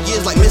me 4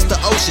 years like Mr.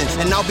 Ocean,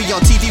 and I'll be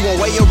on TV one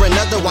way or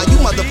another, while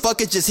you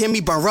motherfuckers just hear me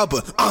burn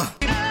rubber.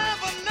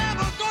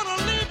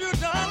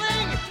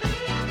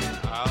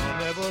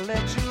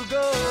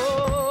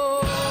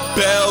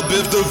 Belle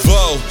Biv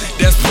DeVoe,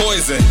 that's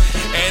poison,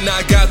 and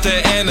I got the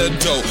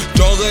antidote.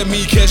 Don't let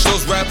me catch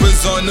those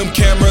rappers on them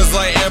cameras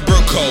like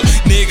Amber Cole.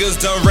 Niggas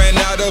done ran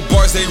out of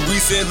bars, they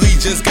recently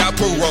just got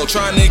parole.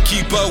 Trying to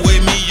keep up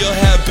with me, you'll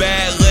have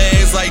bad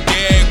legs like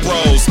Derrick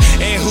Rose.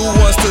 And who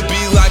wants to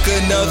be like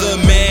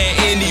another man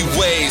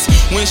anyways?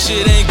 When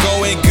shit ain't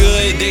going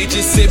good, they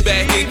just sit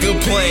back and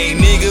complain.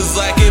 Niggas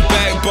lacking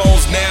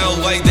backbones now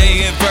like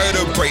they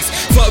invertebrates.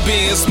 Fuck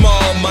being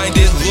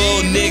small-minded,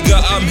 little nigga,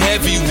 I'm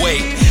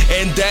heavyweight.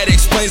 And that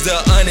explains the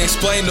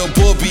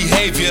unexplainable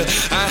behavior.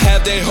 I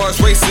have their hearts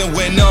racing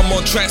when I'm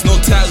on tracks, no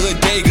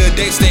Talladega.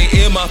 They stay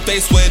in my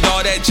face with all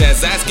that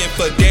jazz, asking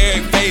for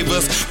Derek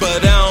favors,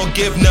 but I don't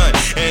give none,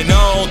 and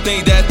I don't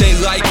think that they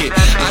like it.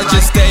 I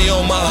just stay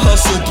on my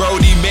hustle,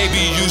 Brody, maybe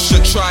you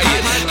should try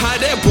it.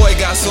 How that boy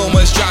got so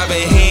much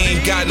driving, he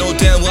ain't got no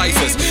damn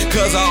license.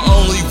 Cause I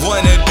only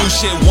wanna do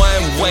shit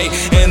one way,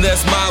 and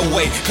that's my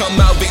way. Come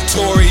out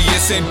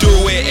victorious and do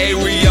it,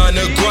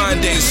 Ariana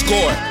Grande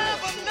score.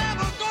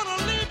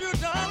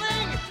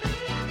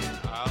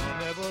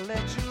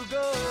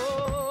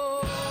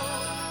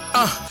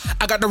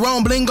 I got the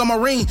wrong bling on my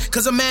ring,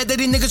 cause I'm mad that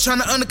these niggas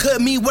tryna undercut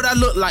me, what I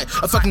look like.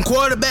 A fucking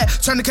quarterback,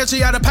 tryna catch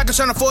me out of pocket,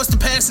 tryna force the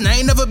pass. And I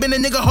ain't never been a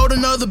nigga hold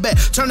another bat,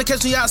 tryna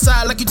catch me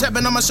outside like you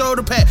tapping on my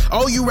shoulder pad.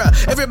 Oh, you rap,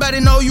 everybody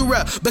know you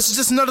rap, but it's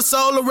just another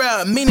solo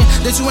rap. Meaning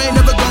that you ain't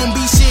never gon'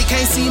 be shit,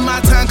 can't see my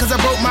time cause I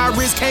broke my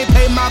wrist. Can't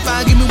pay my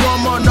fine, give me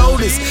one more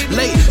notice.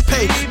 Late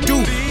pay,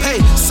 do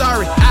pay,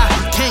 sorry, I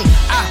can't.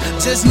 I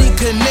just need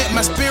connect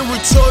my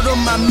spiritual to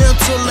my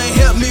mental and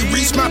help me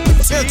reach my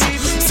potential.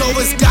 So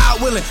it's God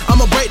willing,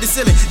 I'ma break the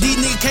ceiling. These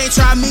niggas can't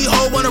try me,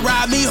 ho wanna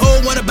ride me, ho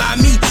wanna buy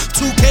me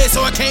 2K,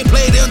 so I can't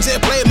play them,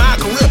 just play my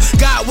career.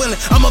 God willing,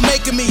 I'ma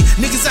make it me.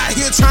 Niggas out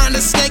here trying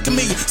to snake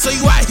me, so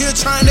you out here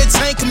trying to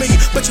tank me,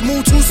 but you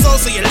move too slow,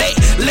 so you're late.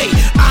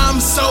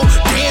 I'm so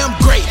damn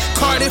great,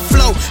 Cardi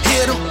flow,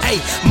 hit them, ayy.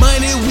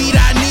 Money, weed,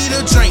 I need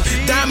a drink.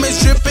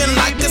 Diamonds dripping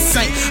like a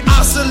saint.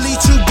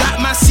 Obsolete, you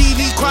got my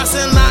CV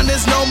crossing line.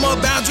 There's no more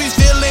boundaries,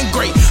 feeling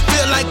great.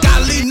 Feel like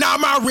Ali, now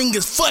my ring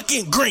is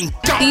fucking green.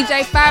 Go.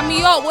 DJ Fire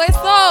Me Up, what's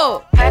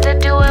up? Had to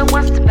do it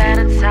once upon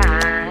a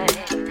time.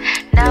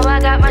 Now I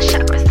got my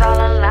chakras all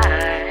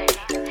aligned.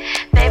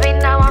 Baby,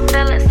 now I'm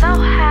feeling so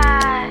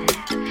high.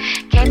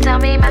 Can't tell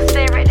me my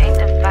spirit ain't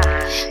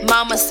divine.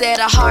 Mama said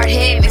a hard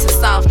head makes a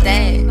soft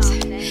ass.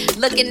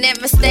 Looking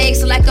at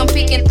mistakes like I'm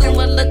peeking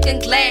through a looking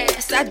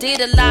glass. I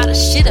did a lot of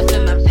shit up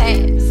in my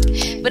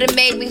past, but it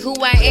made me who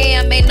I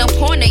am. Ain't no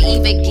point of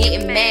even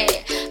getting mad.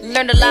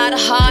 Learned a lot of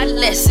hard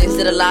lessons,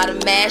 did a lot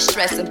of mad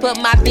stressing. Put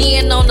my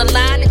being on the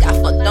line and got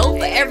fucked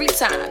over every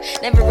time.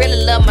 Never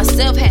really loved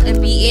myself, had to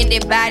be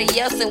anybody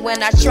else. And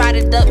when I tried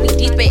to duck me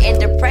deeper in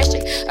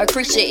depression, a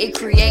creature it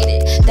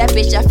created, that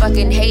bitch I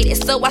fucking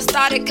hated. So I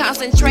started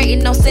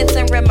concentrating on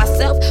centering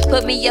myself,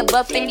 put me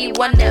above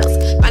anyone else.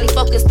 Finally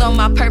focused on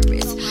my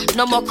purpose,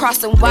 no more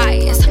crossing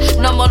wires,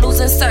 no more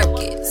losing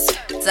circuits.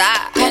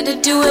 Had to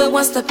do it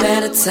one step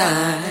at a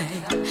time.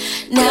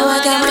 Now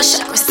I got my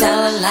chakras still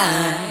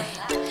alive.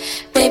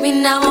 Baby,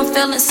 now I'm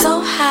feeling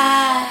so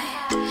high.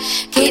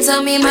 Can't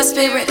tell me my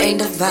spirit ain't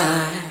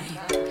divine.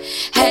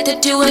 Had to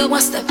do it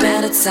one step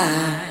at a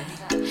time.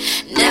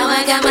 Now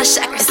I got my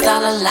chakras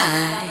all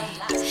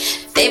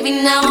alive. Baby,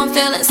 now I'm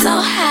feeling so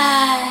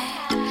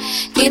high.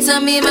 Can't tell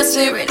me my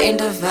spirit ain't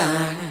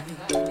divine.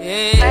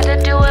 Had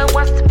to do it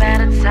one step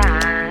at a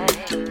time.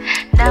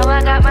 Now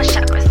I got my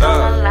chakras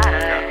all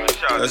alive.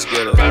 Let's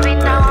get it. Baby,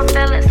 now I'm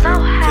feeling so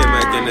high. Came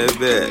back in this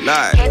bed,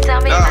 like. Can't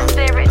tell me my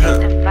spirit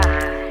ain't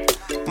divine.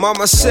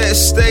 Mama said,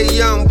 stay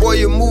young, boy,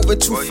 you're moving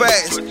too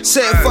fast.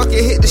 Said, fuck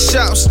it, hit the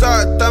shop,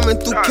 start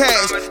thumbing through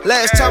cash.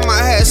 Last time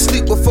I had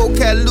sleep before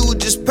Cat Lou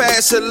just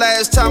passed. The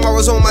last time I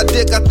was on my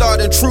dick, I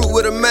thought intrude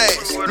with a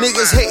mask.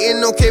 Niggas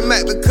hating on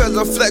K-Mac because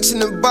I'm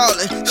flexing and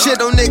ballin'.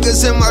 Shit on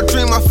niggas in my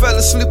dream, I fell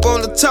asleep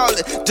on the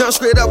toilet. Jump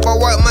straight up, I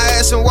wipe my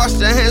ass and wash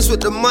their hands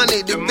with the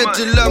money. The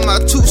bitches love my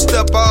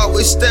two-step, I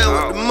always stand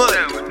with the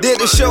money. Did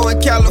a show in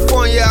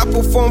California, I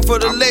performed for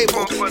the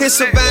label. Hit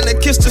Savannah,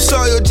 kissed the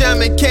soil,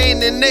 jamming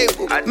Kane and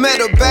Naples.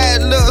 Met a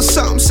bad little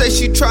something, say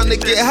she tryna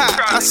get hot.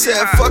 I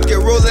said, fuck it,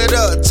 roll it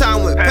up,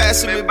 time went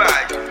passing me by.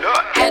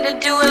 Had to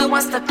do it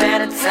once the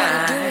better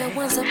time.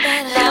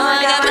 Now I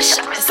got my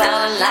chakras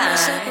all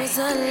aligned.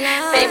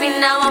 Baby,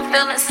 now I'm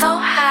feeling so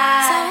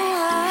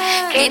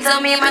high. Can't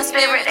tell me my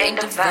spirit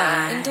ain't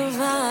divine.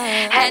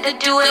 Had to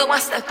do it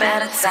once the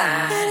better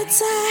time.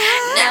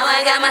 Now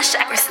I got my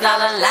chakras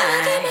all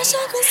aligned.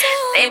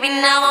 Baby,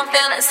 now I'm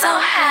feeling so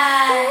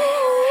high.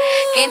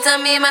 Can't tell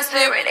me my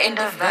spirit ain't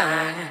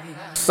divine.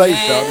 Say,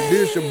 shout it.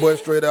 This your boy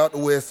straight out the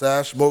west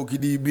side, Smokey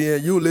DB,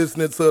 and you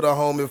listening to the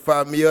homie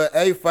 5 Me Up.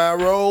 Hey,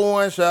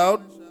 501,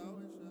 shout.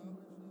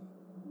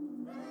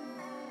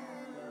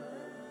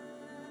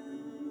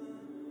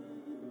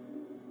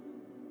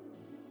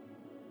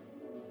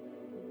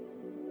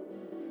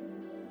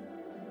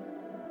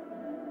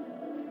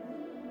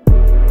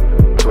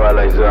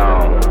 Twilight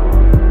zone,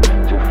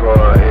 too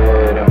far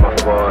ahead in my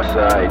far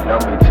sight. Know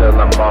me till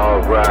I'm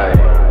alright.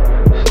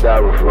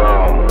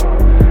 Styrofoam,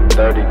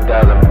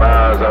 30,000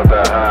 miles off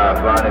the high,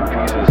 finding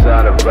peace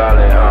inside a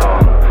violent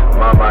home.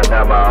 My mind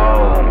not my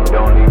own,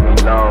 don't leave me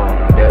alone,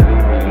 never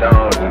leave me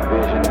alone. The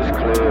vision is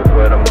clear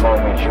for the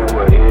moment you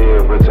were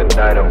here, but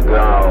tonight I'm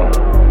gone.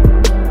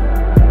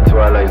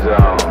 Twilight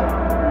zone,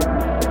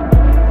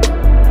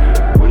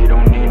 we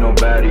don't need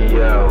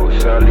nobody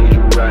else. I'll lead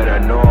you right, I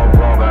know I'm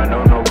wrong, I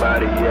know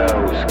nobody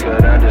else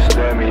could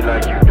understand me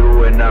like you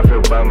do, and I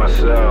feel by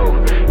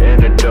myself. In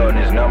the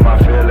darkness, know my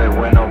feeling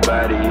when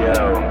nobody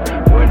else.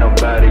 When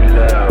nobody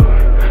love,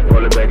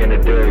 falling back in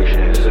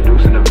addiction,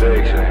 seducing the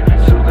vixen,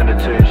 soothing the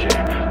tension,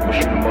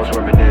 wishing the most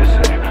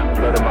reminiscent,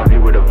 flooding my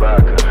view with a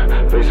vodka,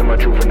 facing my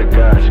truth in the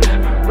conscious,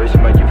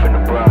 racing my youth in the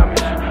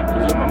promise,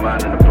 losing my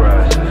mind in the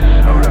process.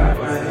 Alright.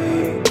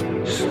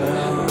 Wait,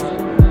 slow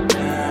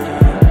down,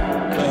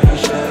 can't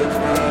shake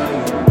from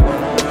you,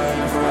 wanna run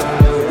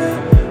from it,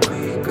 we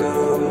go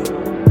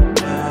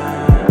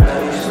down,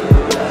 place to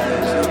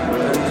life,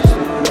 place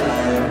to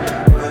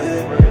life, where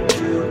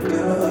you go.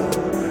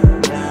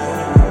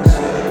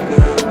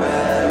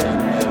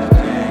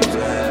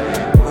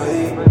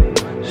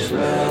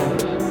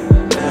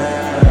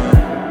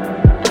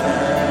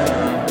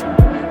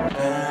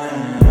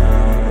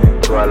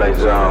 Twilight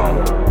zone,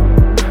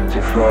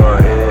 too far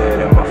ahead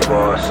in my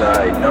far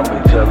sight. Know me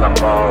till I'm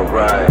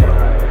alright.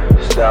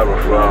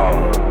 Styrofoam,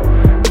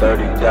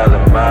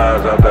 30,000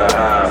 miles off the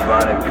high,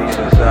 finding peace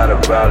inside a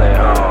violent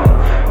home.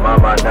 My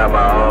mind not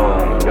my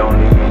own, don't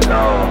leave me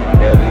alone,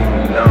 never leave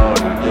me alone.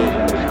 The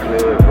vision is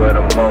clear for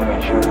the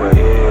moment you were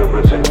here,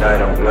 but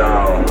tonight I'm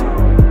gone.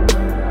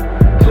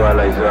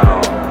 Twilight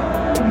zone,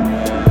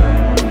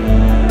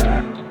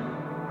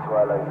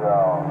 Twilight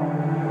zone.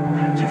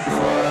 Too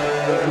far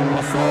ahead in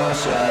my far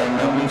side,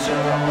 know me till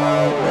I'm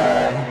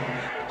alright.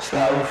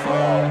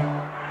 Styrofoam,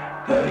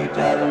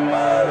 30,000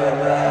 miles of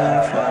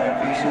life, finding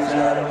peace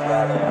inside a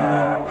violent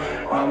home.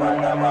 My mind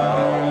not my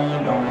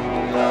own, don't leave me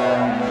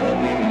alone, don't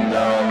leave me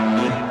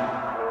alone.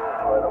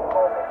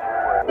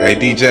 Hey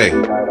DJ,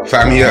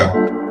 5 Me Up.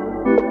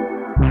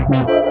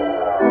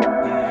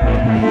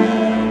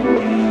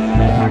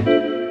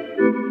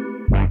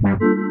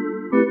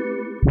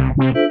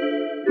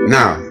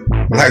 Nah,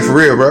 like for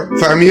real, bro.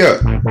 5 Me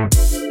Up.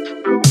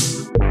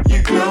 You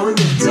glow in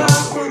the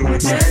dark when we're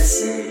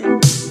dancing.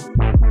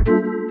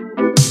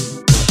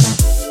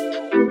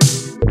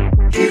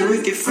 Here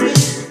with your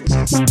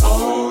friends,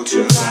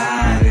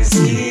 ultraviolet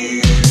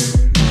skin.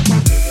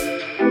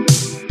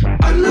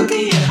 I look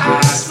in your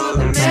eyes for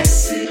the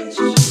message.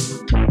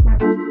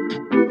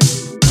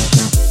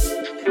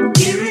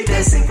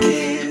 Iridescent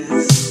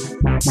kiss,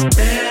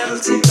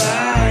 melted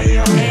by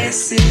your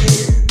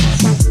essence.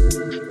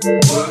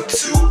 Work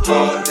too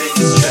hard, make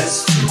you stress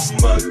too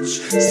much.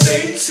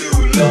 Stay too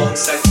long,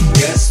 second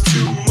guess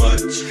too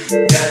much.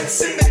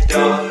 Dance in the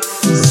dark,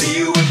 see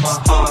you in my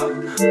heart.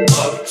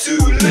 Up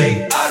too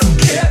late, I don't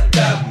care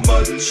that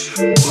much.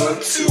 Work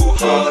too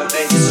hard,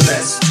 make you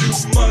stress too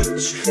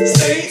much.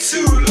 Stay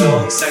too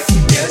long,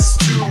 second guess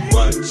too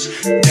much.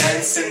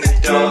 Dance in the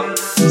dark,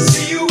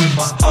 see you in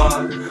my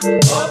heart.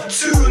 Up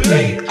too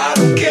late, I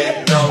don't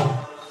care,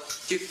 no.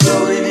 You're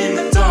glowing in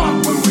the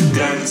dark when we're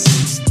dancing.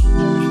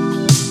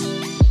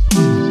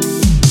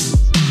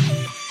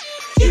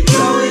 You're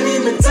glowing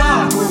in the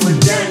dark when we're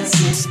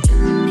dancing.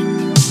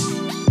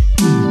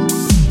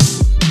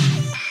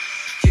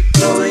 You're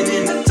glowing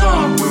in the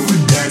dark when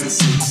we're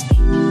dancing.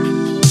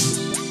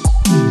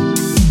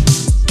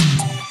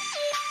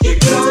 You're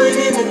glowing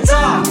in the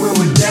dark when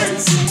we're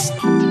dancing.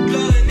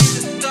 Glowing in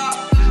the dark.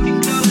 You're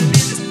glowing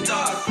in the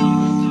dark.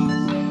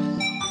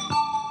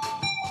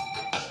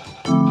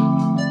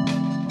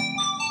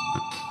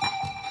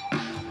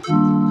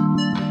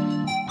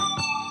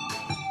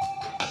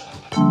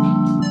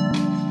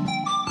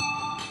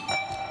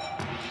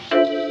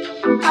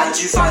 How'd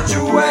you find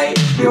your way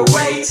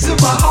to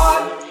my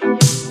heart?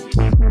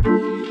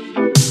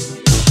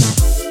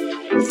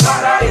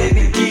 Thought I hid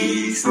the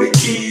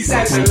keys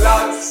and the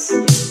locks.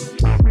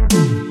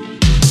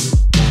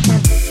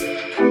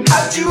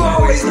 How'd you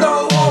always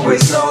know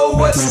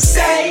what to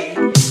say?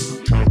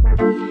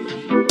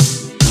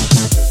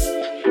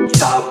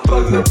 Top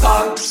of the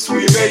pops,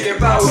 we making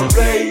power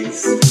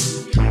plays.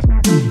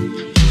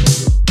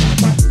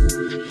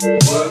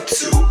 Work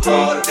too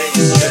hard, then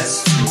you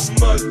stress too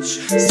much.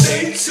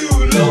 Stay too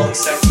long,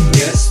 second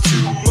guess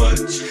too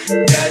much.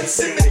 Dance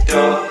in the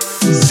dark,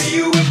 see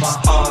you in my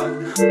heart.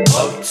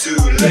 Up too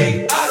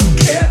late, I don't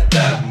care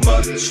that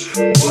much.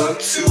 Work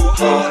too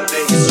hard,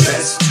 then you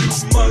stress too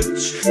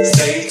much.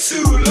 Stay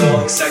too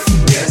long,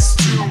 second guess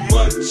too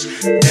much.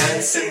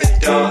 Dance in the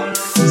dark,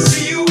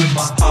 see you in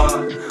my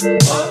heart.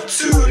 Up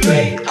too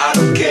late, I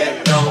don't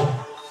care, no.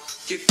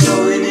 You're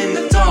glowing in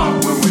the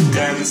dark when we're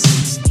dancing.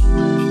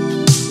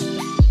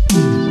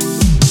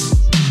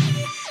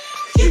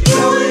 You're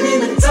glowing in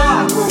the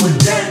dark when we're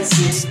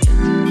dancing.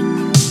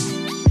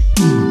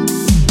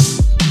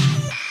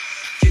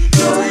 You're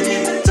glowing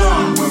in the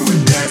dark when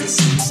we're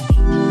dancing.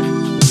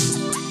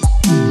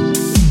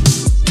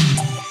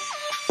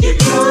 You're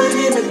glowing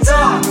in the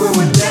dark when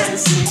we're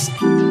dancing.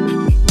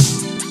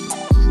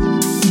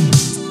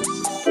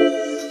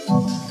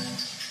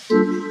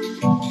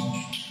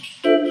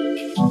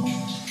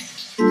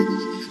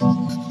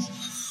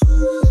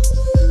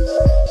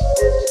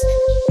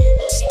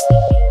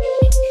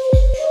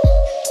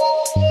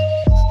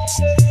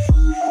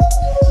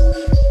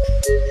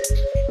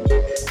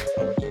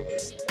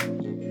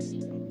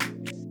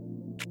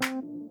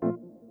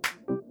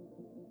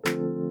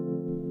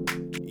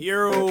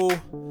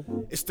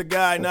 It's the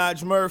guy,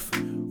 Naj Murph.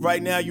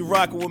 Right now you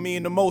rockin' with me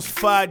and the most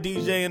fire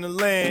DJ in the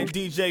land.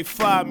 DJ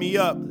Fire Me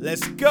Up.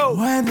 Let's go.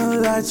 When the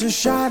lights are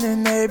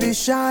shining, they be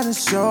shining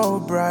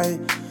so bright.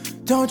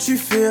 Don't you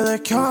feel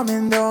it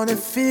coming? Don't it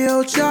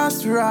feel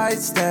just right?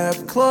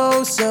 Step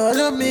closer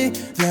to me,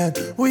 then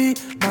we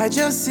might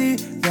just see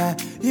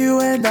that you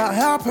and I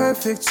are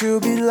perfect to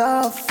be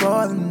loved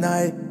for the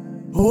night.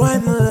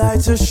 When the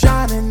lights are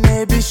shining,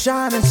 they be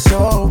shining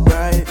so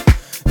bright.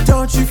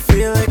 Don't you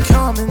feel it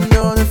coming?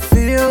 Don't it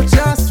feel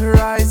just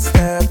right?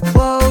 Step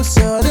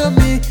closer to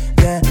me,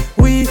 then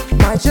we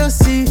might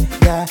just see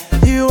that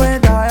you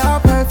and I are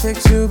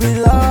perfect to be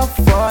loved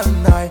for the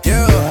night.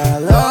 Yeah,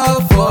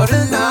 love for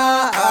the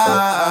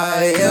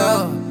night.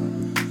 Yeah,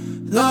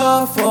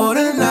 love for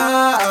the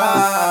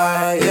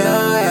night.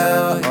 Yeah,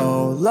 yeah.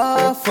 Oh,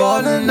 love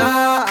for the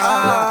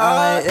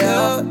night.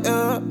 Yeah,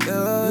 yeah,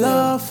 yeah.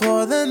 Love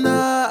for the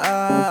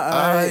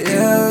night.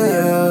 Yeah,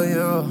 yeah,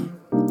 yeah.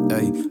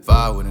 Hey,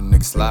 vibe with a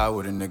nigga, slide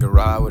with a nigga,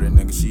 ride with a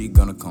nigga. She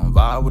gonna come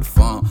vibe with the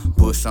fun.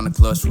 Push on the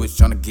clutch,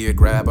 switch on the gear,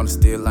 grab on the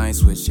steel lane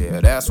switch. Yeah,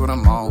 that's what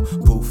I'm on.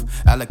 Poof,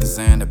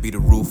 Alakazam, be the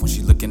roof. When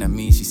she looking at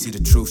me, she see the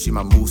truth. She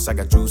my moose, I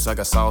got juice, I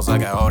got sauce, I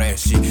got all that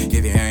shit.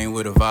 If you ain't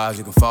with the vibes,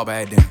 you can fall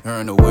back then. Her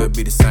and the wood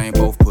be the same,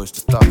 both push the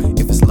start.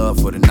 If it's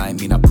love for the night,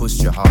 mean I push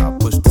your heart. I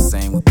push the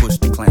same, we push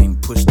the claim,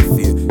 push the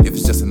fear. If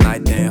it's just a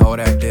night, then hold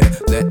that there.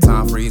 Let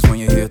time freeze when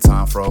you hear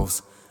time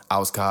froze. I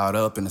was caught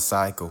up in the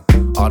cycle.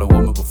 All the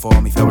women before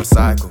me felt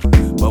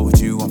recycled. But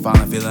with you, I'm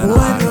finally feeling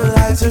when the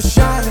lights are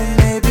shining,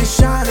 they be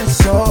shining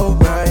so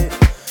bright.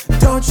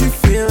 Don't you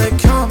feel it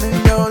coming?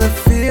 Don't it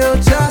feel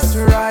just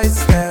right?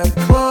 Step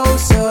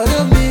closer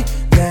to me,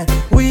 then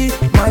we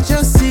might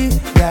just see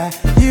that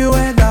you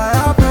and I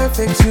are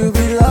perfect to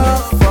be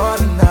loved for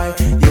the night.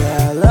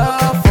 Yeah,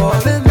 love for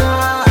the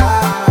night.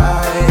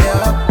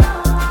 Yeah,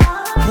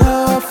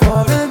 love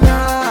for the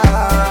night.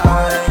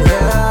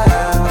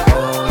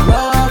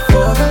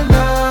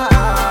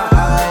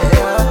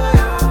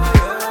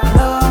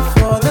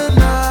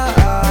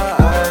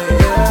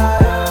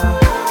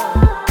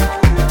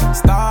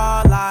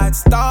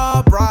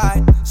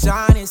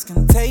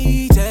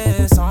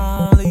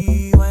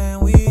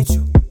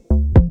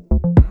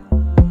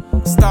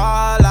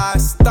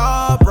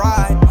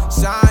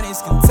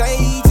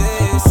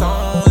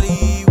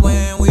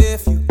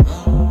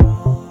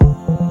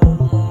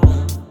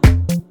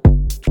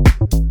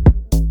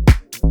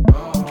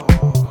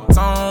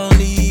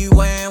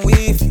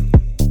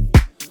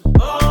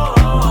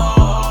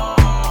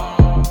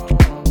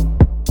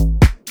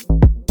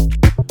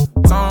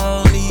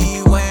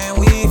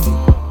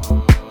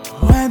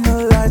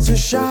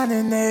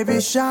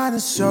 Shining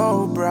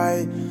so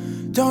bright.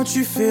 Don't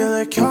you feel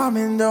it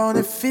coming? Don't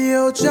it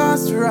feel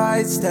just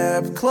right?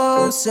 Step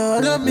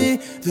closer to me,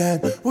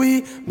 then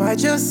we might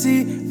just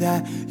see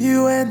that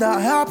you and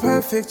I are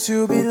perfect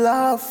to be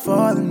loved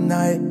for the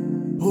night.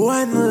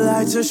 When the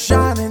lights are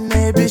shining,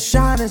 they be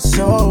shining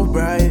so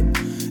bright.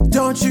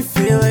 Don't you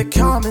feel it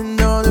coming?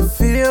 Don't it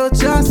feel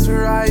just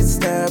right?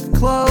 Step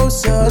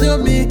closer to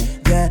me,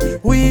 then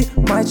we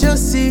might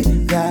just see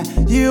that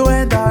you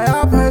and I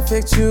are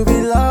perfect to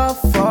be loved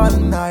for the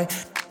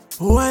night.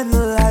 When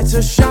the lights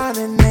are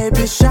shining, they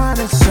be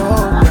shining so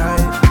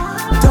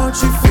bright.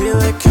 Don't you feel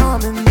it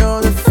coming?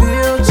 Don't it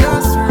feel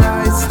just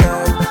right?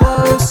 Step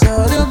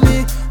closer to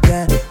me,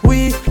 then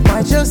we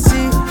might just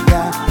see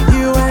that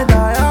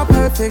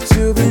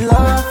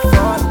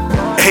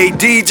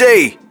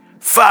DJ,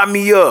 fire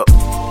me up.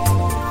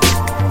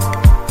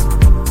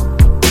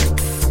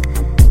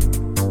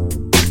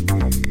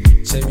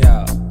 Check me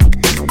out.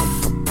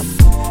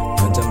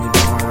 Don't tell me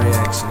about my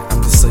reaction.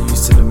 I'm just so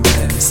used to the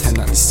madness. Hand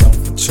out the song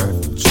from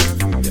church.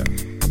 Yeah.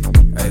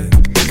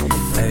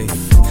 Hey.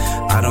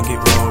 I don't get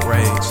road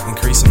rage.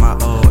 Increasing my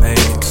old age.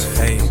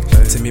 Hey.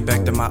 Take me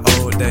back to my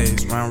old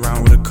days.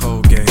 Round with a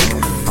cold gauge.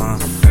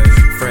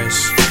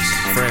 Fresh.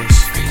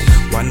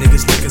 Why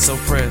niggas looking so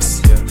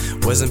pressed?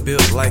 Wasn't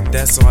built like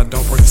that, so I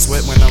don't break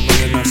sweat when I'm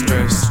running on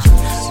stress.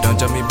 Don't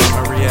judge me by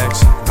my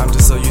reaction. I'm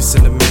just so used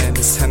to the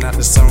madness. Hand out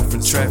the song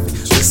from traffic.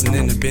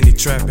 Listening to Benny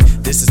trapping.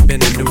 This has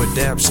been a new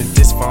adaptation.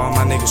 This for all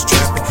my niggas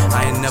trapping.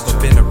 I ain't never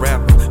been a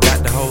rapper.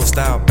 Got the whole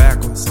style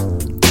backwards.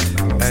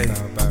 Hey.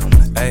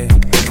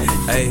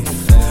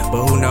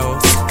 But who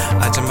knows?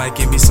 I just might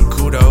give me some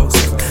kudos.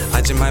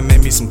 I just might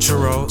make me some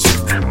churros.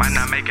 Might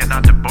not make it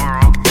out the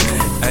borough.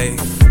 Hey.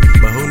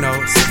 But who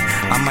knows?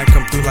 I might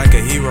come through like a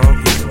hero.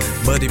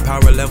 Buddy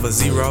power level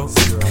 0.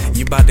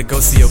 You bout to go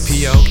see your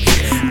P.O.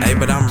 Hey,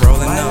 but I'm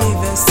rolling up. Might leave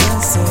at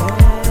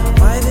sunset.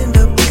 Might end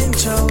up in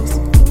chose.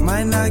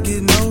 Might not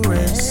get no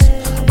rest.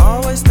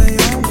 Always stay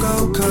on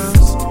go,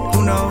 cause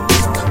who knows?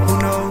 Who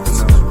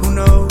knows? Who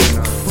knows?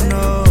 Who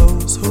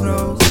knows? Who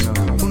knows?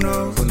 Who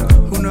knows?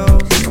 Who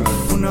knows?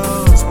 Who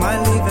knows?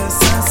 Might leave at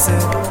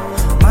sunset.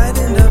 Might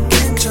end up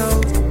in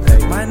chose.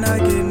 Might not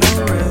get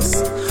no rest.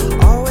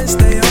 Always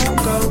stay on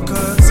go,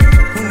 cause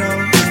who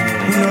knows?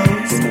 Who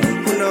knows?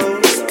 Who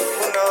knows?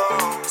 Who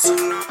knows? Who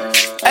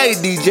knows? Hey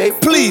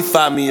DJ, please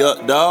fire me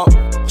up, dawg.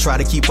 Try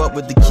to keep up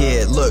with the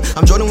kid. Look,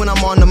 I'm Jordan when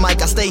I'm on the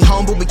mic. I stay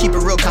humble, but keep it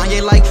real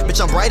Kanye-like.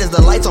 Bitch, I'm bright as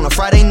the lights on a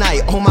Friday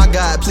night. Oh my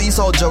God, please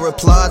hold your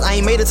applause. I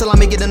ain't made it till I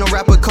make it in a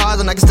rapper cars.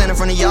 And I can stand in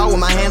front of y'all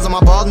with my hands on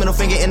my balls, middle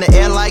finger in the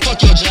air like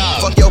fuck your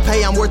job. Fuck your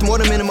pay, I'm worth more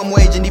than minimum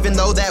wage. And even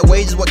though that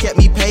wage is what kept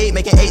me paid,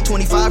 making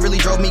 $8.25 really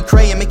drove me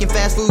crazy. And making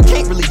fast food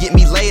can't really get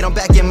me laid. I'm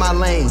back in my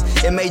lane.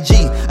 MAG,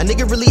 a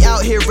nigga really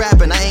out here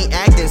rapping. I ain't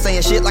acting,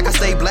 saying shit like I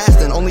stay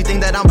blasting. Only thing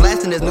that I'm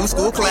blasting is new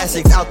school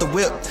classics out the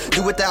whip.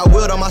 Do without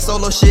will on my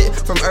solo shit.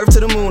 From earth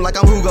to the moon like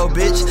I'm Hugo,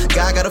 bitch.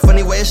 God got a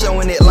funny way of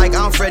showing it like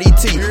I'm Freddie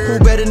T. Who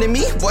better than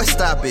me? Boy,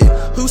 stop it.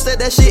 Who said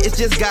that shit? It's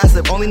just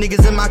gossip. Only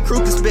niggas in my crew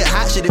can spit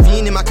hot shit. If you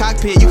ain't in my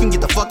cockpit, you can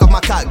get the fuck off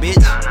my cock, bitch.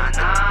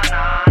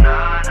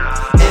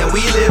 And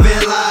we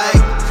living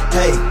like,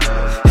 hey,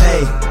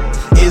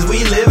 is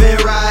we living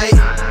right?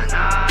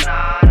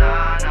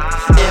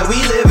 And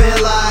we living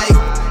like,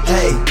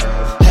 hey,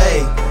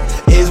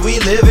 is we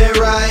living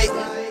right?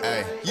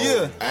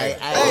 Yeah. Hey,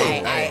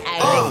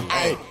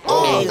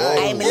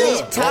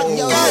 talk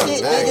your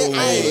shit, nigga.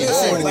 Hey,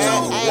 listen,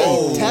 man.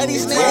 Hey, tell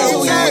these niggas who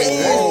you is,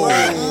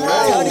 bro.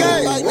 Tell these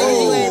fuck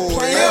niggas you ain't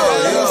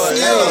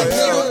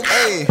playing.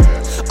 Hey.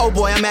 Oh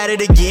boy, I'm at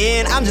it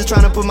again. I'm just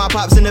trying to put my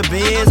pops in the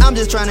bins. I'm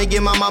just trying to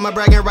get my mama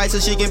bragging rights so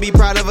she can be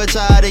proud of her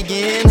child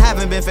again.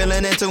 Haven't been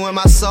feeling into in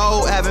my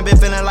soul. Haven't been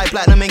feeling like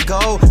platinum and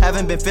gold.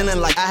 Haven't been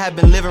feeling like I have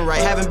been living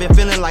right. Haven't been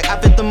feeling like I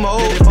fit the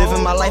mold.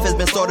 Living my life has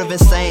been sort of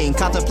insane.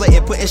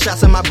 Contemplating putting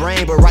shots in my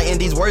brain, but writing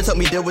these words help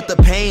me deal with the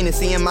pain. And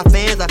seeing my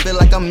fans, I feel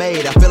like I'm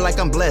made. I feel like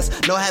I'm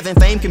blessed. No, having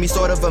fame can be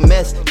sort of a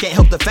mess. Can't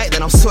help the fact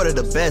that I'm sort of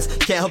the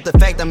best. Can't help the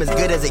fact I'm as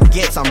good as it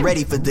gets. I'm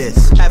ready for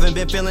this. Haven't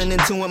been feeling in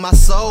tune with my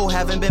soul.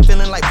 Haven't been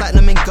feeling like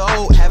platinum and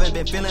gold. Haven't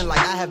been feeling like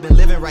I have been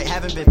living right.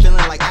 Haven't been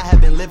feeling like I have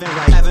been living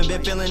right. Haven't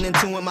been feeling in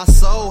tune with my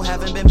soul.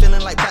 Haven't been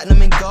feeling like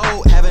platinum and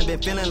gold. Haven't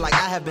been feeling like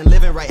I have been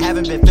living right.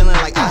 Haven't been feeling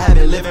like I have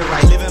been living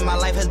right. Living my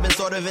life has been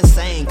sort of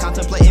insane.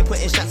 Contemplating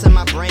putting shots in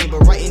my brain, but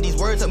writing these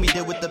words help me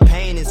deal with the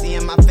pain. And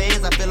seeing my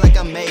fans, I feel like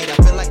I'm made. I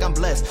feel like I'm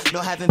blessed. No,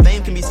 having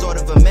fame can be sort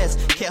of a mess.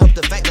 Can't help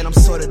the fact that I'm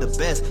sort of the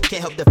best.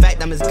 Can't help the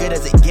fact I'm as good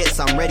as it gets.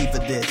 I'm ready for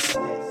this.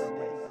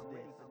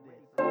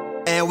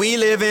 And we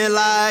living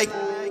like,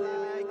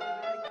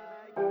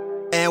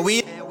 and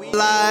we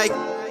like,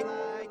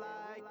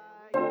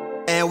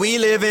 and we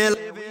living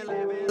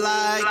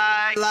like,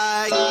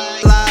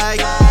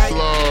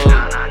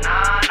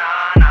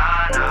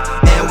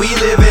 and we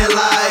living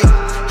like,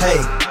 hey,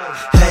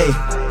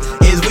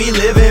 is we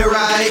living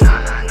right?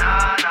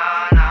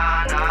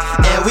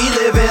 And we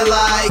living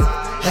like,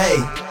 hey,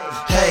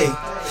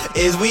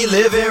 is we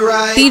living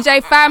right?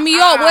 DJ, fire me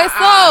up, what's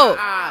up?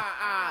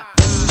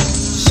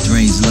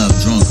 Strange love,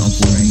 drunk,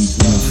 Uncle Reed,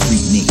 freak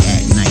nigga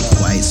at night,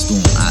 quiet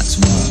storm, ox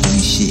one, green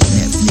shit,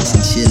 Netflix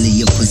and chillin',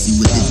 your pussy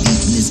with the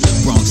deepness,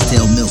 Bronx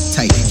tail milk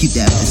tight, keep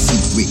that the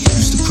secret.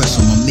 Used to crush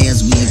on my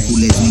mans, we ain't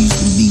cool as we used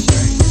to be.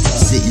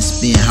 Sit and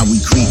spin how we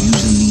creep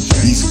usually.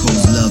 East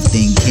Coast love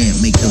thing can't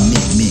make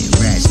commitment.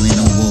 Rash land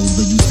on walls,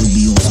 but you still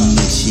be on some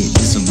lit shit.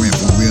 This a rent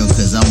for real,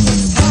 cause I wanna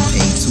be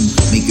paid too.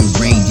 Make it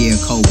rain, yeah,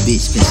 cold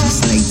bitch, cause she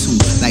slay too.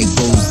 Like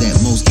bows that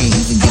most can't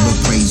even give a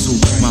praise to.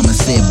 Mama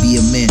said be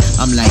a man,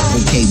 I'm like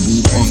okay boo.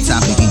 Off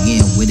topic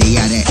again, where they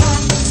at?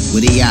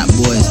 Where they at,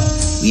 boys?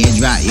 We ain't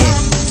dropped yet.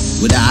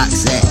 Where the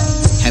ox at?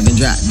 Haven't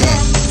dropped that.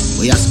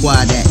 Where y'all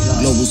squad at?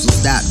 Global, so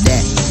stop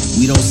that.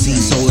 We don't see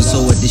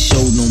so-and-so at the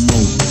show no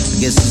more. I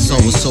guess it's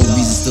so-and-so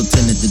reason still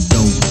tending the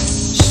dough.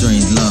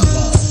 Strange love.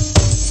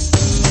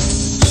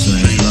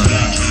 Strange love.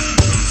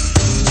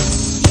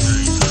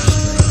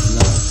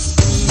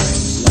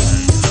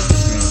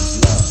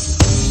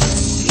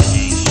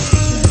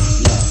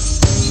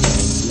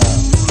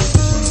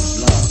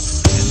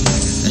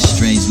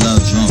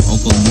 love, drunk,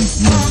 Uncle Luke,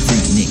 little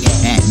freak nigga.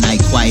 At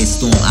night, quiet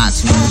storm,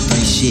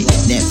 I-203 shit.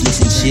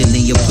 Netflix and chill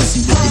in your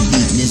pussy with the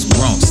deepness.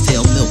 Bronx,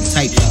 tail milk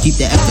type, keep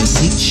the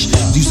FSC.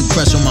 Used to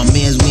crush on my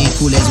mans, we ain't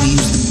cool as we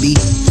used to be.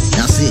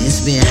 Now sit and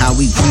spin how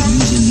we creep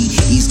usually.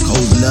 East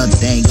Coast love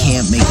thing,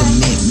 can't make a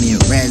mint.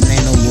 Raz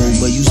ain't no road,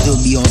 but you still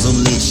be on some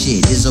lit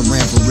shit. This a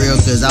rant for real,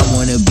 cause I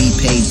wanna be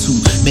paid too.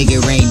 Make it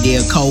rain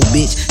there, cold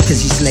bitch,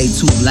 cause she slay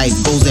too. Life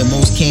goals that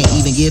most can't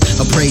even give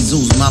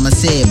appraisals. Mama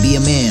said, be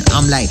a man.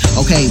 I'm like,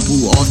 okay,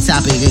 boo, off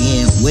topic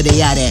again. Where they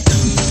at?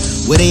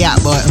 Where they at,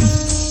 boy?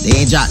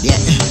 They ain't dropped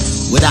yet.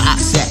 Where the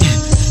ops at?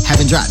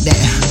 Haven't dropped that.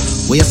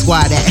 Where your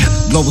squad at?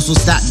 Globals will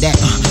stop that.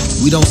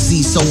 We don't see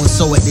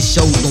so-and-so at the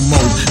shows no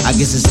more. I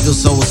guess it's still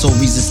so-and-so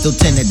reason, still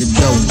 10 at the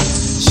door.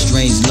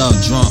 Strange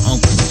love, drunk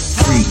uncle,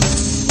 freak.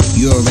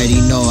 You already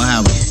know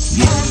how it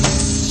get.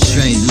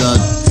 Strange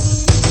love.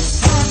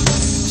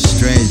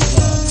 Strange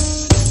love.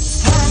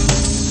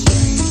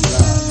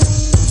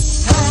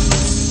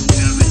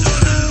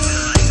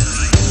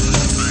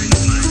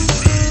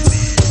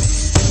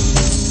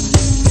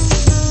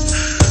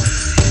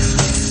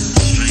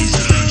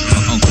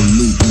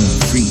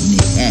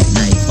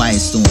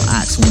 Storm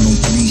Ox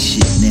 103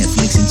 shit.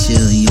 Netflix and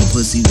chill in your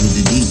pussy with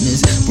the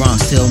deepness.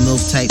 Bronx tail milk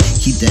type,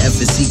 keep the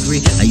F a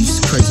secret. I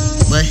used to crush,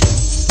 what?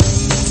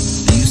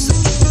 I used to.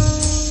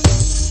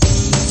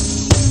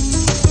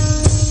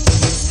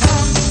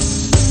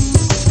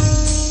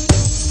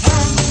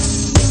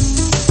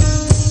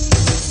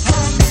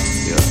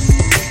 Yeah.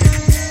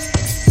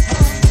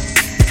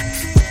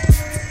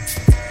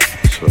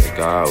 Swear to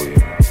God, we.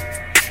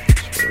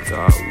 Swear to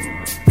God, we.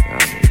 Yeah,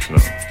 I mean, it's no.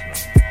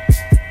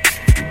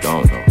 You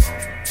don't know.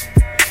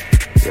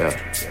 Yeah.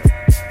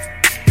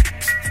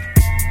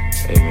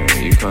 Hey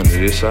man, you come to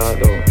this side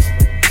though,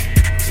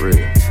 real.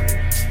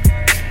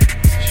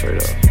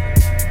 Straight up.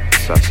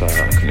 South side,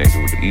 I'm connected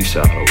with the east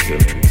side over here,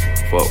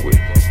 nigga. Fuck with.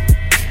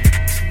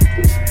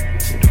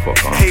 What the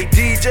fuck on? Hey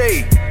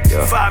DJ,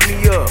 yeah. Fire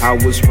me up. I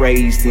was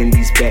raised in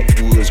these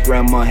backwoods.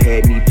 Grandma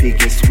had me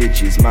picking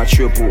switches. My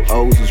triple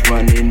O's was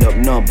running up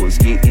numbers,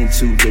 get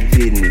into the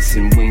business.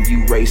 And when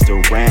you raced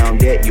around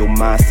that, your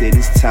mindset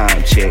is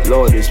time check.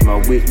 Lord is my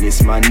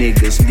witness. My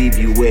niggas leave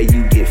you where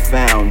you get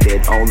found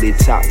at. Only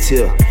top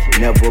tier,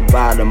 never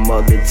bottom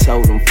of the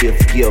totem.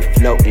 Fifth gear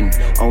floating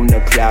on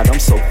the cloud. I'm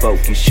so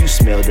focused, you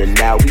smell the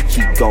loud. We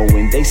keep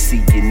going, they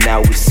see it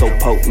now. It's so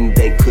potent,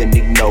 they couldn't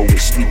ignore it.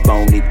 Sleep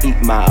on it,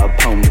 eat my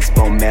opponents.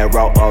 Bone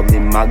marrow all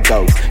in my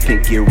ghost.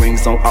 Pink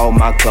earrings on all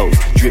my clothes,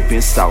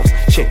 dripping sauce,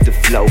 check the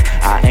flow.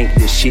 I ain't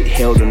the shit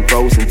held and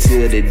frozen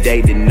till the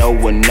day that no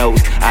one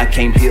knows. I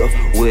came here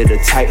with a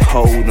tight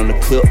hold on the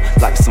clip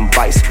like some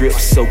vice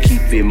grips, so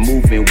keep it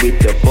moving with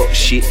the fuck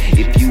shit.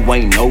 If you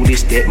ain't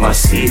noticed that my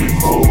city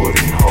more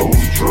than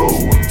hoes,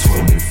 drove and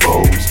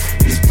 24s.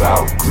 It's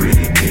bout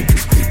gritty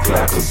niggas, click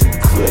clackers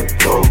and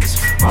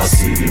cutthroats. My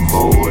city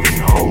more than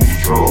hoes,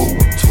 drove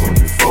and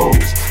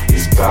 24s.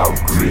 It's bout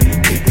gritty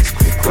niggas,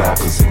 click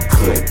clackers and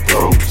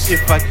cutthroats.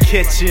 If I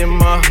catch you in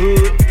my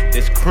hood,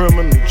 that's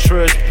criminal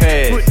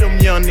trespass. Put them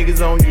young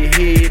niggas on your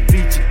head,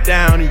 beat you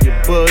down in your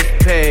buzz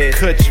pass.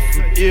 Cut you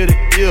from ear to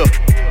ear,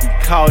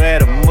 we call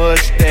that a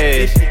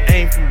mustache. If you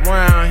ain't from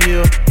around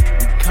here,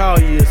 we call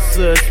you a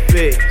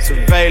suspect.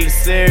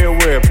 Surveillance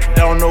everywhere, but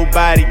don't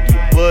nobody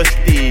get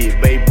busted.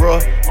 Babe,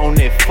 bruh, on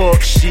that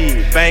fuck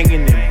shit,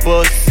 banging and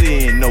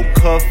bustin', no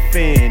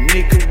cuffin'.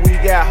 Nigga, we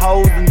got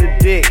hoes in the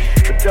deck,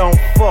 but don't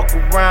fuck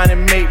around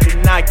and make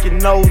me knock your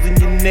nose in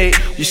your neck.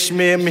 You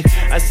smell me,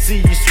 I see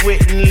you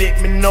sweating,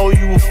 let me know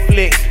you a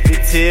flex. They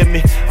tell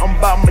me I'm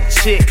about my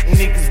check,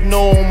 niggas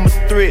know I'm a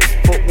threat.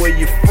 But where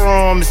you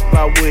from, it's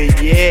about where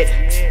you at.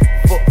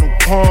 Fuck them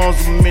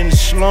crumbs, I'm in the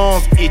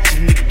slums, itchy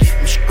nigga get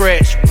them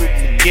scratched with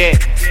the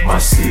gat. My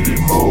city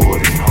more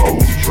than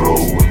hoes,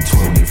 drove and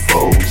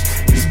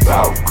 24s. It's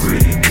bout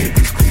gritty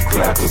niggas, click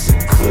clackers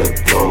and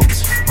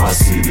cutthroats. My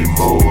city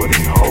more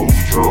than hoes,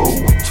 drove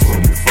and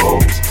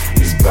 24s.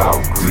 It's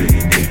bout gritty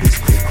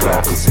niggas, click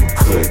clackers and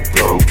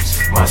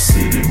cutthroats. My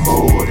city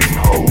more than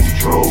hoes,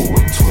 drove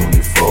and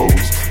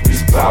 24s.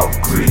 It's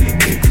bout gritty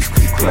niggas,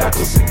 click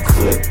clackers and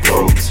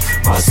cutthroats.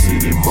 My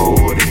city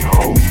more than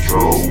hoes,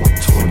 drove and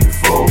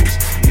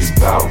 24s. It's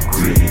bout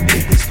gritty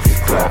niggas, click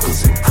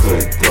clackers and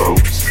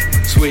cutthroats.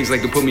 Swigs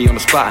like to put me on the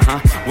spot, huh?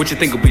 What you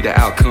think will be the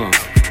outcome?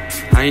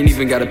 I ain't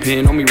even got a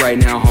pen on me right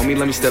now, homie.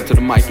 Let me step to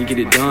the mic and get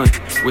it done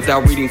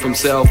without reading from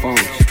cell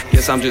phones.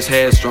 Guess I'm just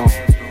headstrong.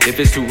 If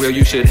it's too real,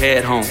 you should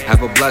head home.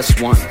 Have a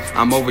blessed one.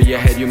 I'm over your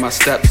head, you're my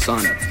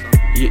stepson.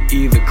 You're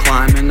either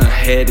climbing or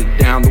headed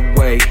down the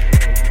way.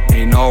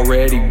 Ain't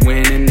already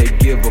winning, they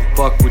give a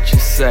fuck what you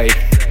say.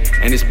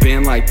 And it's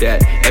been like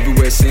that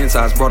everywhere since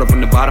I was brought up on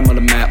the bottom of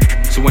the map.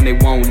 So when they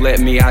won't let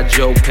me, I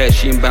Joe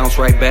Pesci and bounce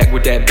right back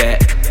with that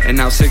bat. And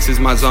now 6 is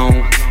my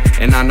zone,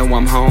 and I know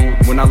I'm home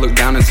when I look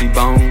down and see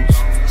bones.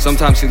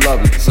 Sometimes she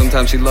love me,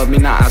 sometimes she love me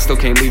not. I still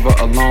can't leave her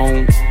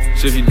alone.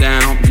 So if you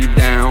down, be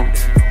down.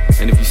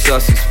 And if you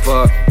sus as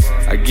fuck,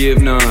 I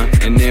give none.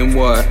 And then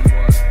what?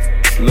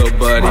 Lil'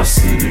 buddy. My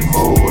city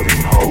more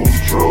than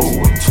hoes, drove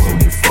and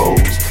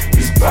 24s.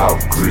 It's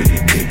bout gritty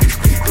niggas,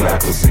 click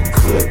clackers and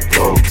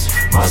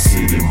My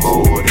city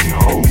more than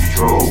hoes,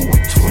 drove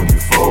with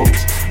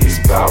 24s. It's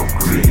about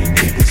gritty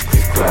niggas,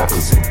 click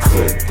clappers and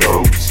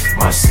cutthroats.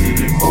 My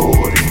city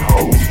more than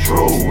hoes,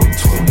 drove with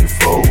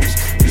 24s.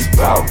 It's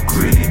about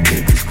gritty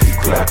niggas, click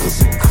clappers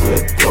and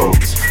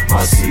cutthroats.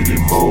 My city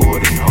more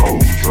than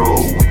hoes,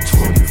 drove with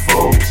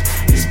 24s.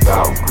 It's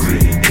about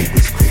gritty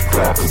niggas, click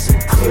clappers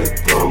and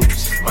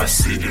cutthroats. My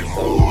city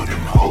more than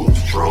hoes,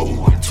 drove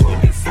with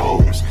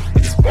 24s.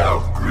 It's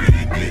about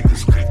gritty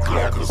niggas, click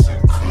clappers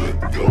and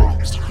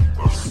cutthroats.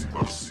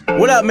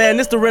 What up, man?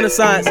 This the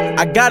Renaissance.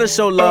 I gotta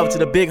show love to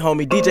the big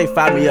homie DJ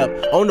Fire Me Up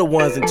on the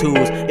ones and twos.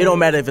 It don't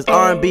matter if it's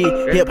R&B,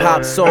 hip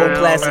hop, soul,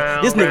 classic.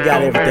 This nigga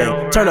got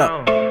everything. Turn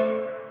up.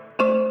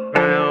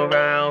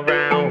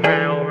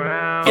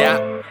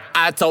 Yeah,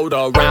 I told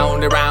her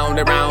round and round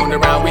and round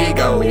and round we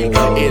go.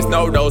 It's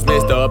no dose,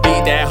 Mr.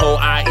 Beat that whole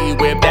IE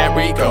whip that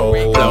Rico.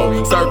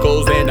 Blow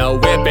circles in the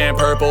whip and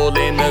purple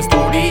in the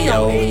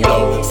studio.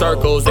 Blow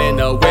circles in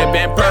the whip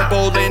and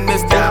purple in the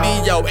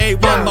studio. Hey,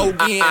 one more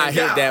again. I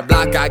hit that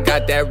block, I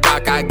got that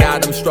rock, I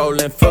got them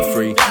strolling for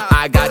free.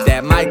 I got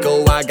that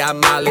Michael, I got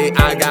Molly,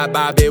 I got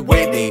Bobby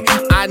Whitney.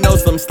 I know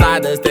some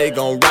sliders, they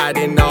gon' ride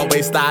and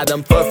always slide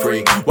them for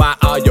free. Why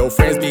all your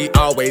friends be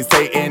always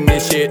hating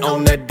this shit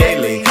on the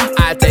daily?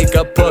 I take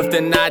a puff,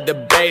 then I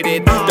debate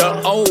it.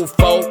 The old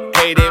folk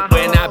hate it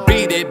when I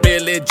beat it.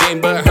 Billie Jean,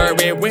 but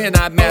hurry when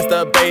I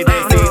masturbate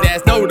it. See,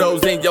 that's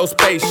no-dos in your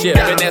spaceship,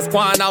 and that's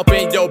Quan up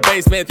in your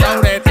basement.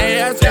 Throw that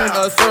ass in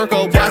a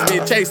circle, watch me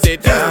chase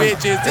it. These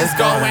bitches is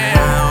going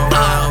round,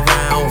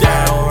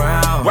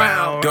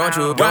 round. Don't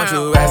you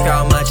ask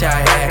how much I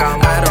had.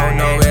 I don't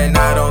know and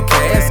I don't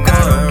care. It's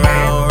going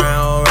round,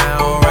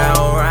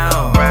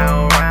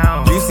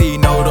 round. You see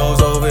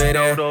no-dos over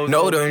there,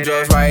 know them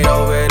drugs right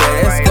over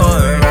there. It's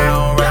going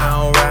round.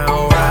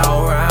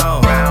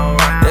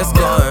 It's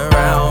going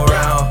round.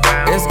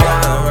 It's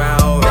going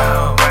round.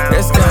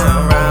 It's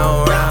going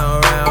round.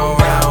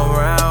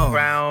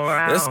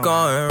 It's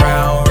going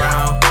round.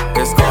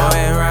 It's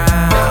going round.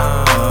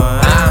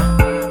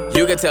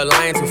 You can tell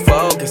I ain't too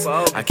focused.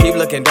 I keep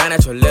looking down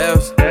at your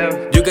lips.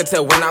 You can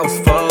tell when I was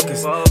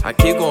focused. I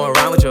keep going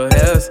around with your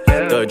hips.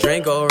 The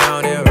drink go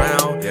round and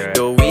round.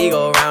 The we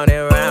go round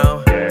and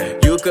round.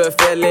 You could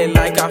feel it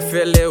like I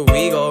feel it.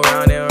 We go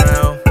round and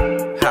round.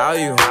 How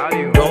you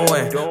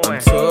doing? I'm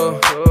too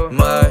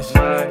much.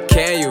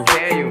 Can you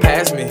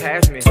pass me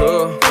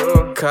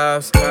 2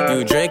 cups?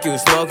 You drink, you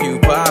smoke, you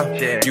pop.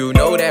 You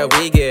know that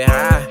we get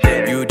high.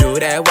 You do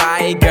that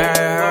white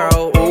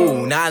girl.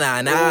 Ooh, nah.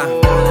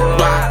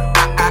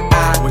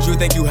 What you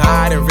think you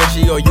hide and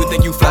Richie, or you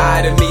think you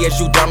fly to me? As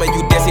you dumb and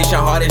you dissy, shine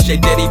hard as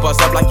shit Diddy.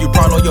 Bust up like you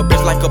prawn on your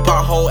bitch like a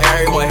pothole.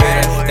 Everyone hit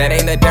it. That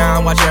ain't a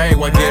down, watch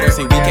everyone get it.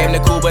 See, we came to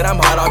cool, but I'm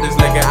hot off this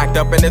liquor. Act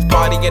up in this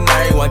party and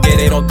everyone get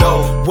it on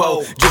go.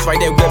 Whoa, just right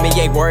there with me,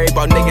 ain't worried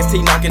about niggas.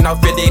 T knocking out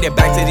 50, then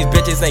back to these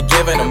bitches, ain't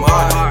giving them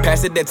hard.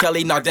 Pass it, then tell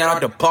he knocked down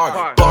out the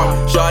park.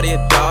 Shorty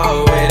a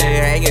dog with it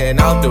hanging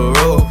out the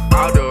roof.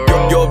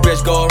 Your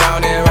bitch go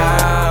round and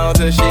round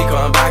till she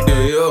come back to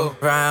you.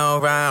 Round.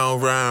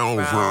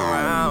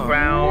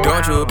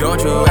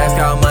 Don't you ask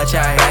how much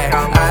I had.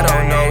 I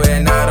don't know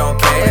and I don't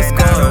care. It's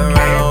going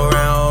round.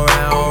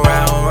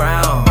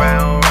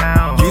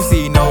 You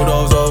see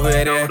no-dos over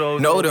there,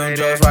 know them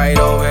drugs right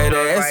over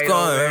there. It's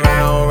going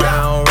round.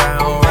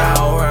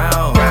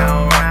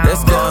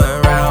 It's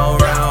going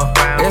round.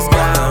 It's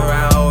going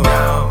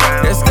round.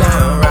 It's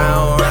going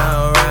round.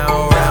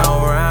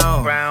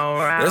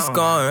 It's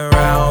going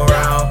round.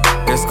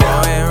 It's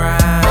going round.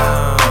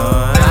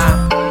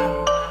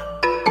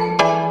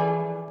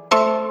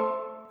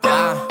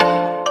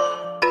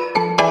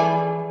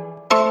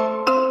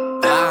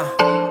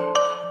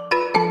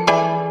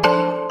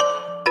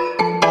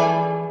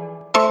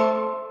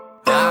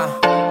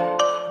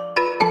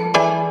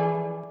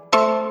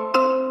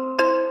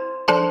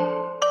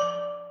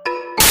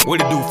 What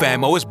it do,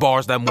 famo? It's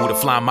bars that move the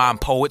flying mind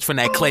poets from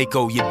that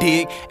Clayco, you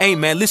dig? Hey,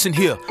 man, listen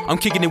here. I'm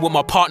kicking it with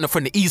my partner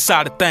from the east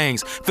side of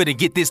things. Finna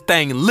get this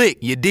thing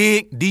lit, you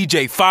dig?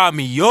 DJ, fire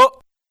me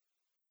up.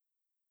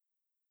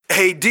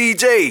 Hey,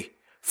 DJ,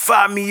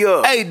 fire me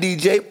up. Hey,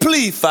 DJ,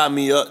 please fire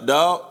me up,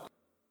 dawg.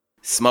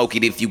 Smoke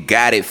it if you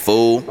got it,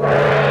 fool.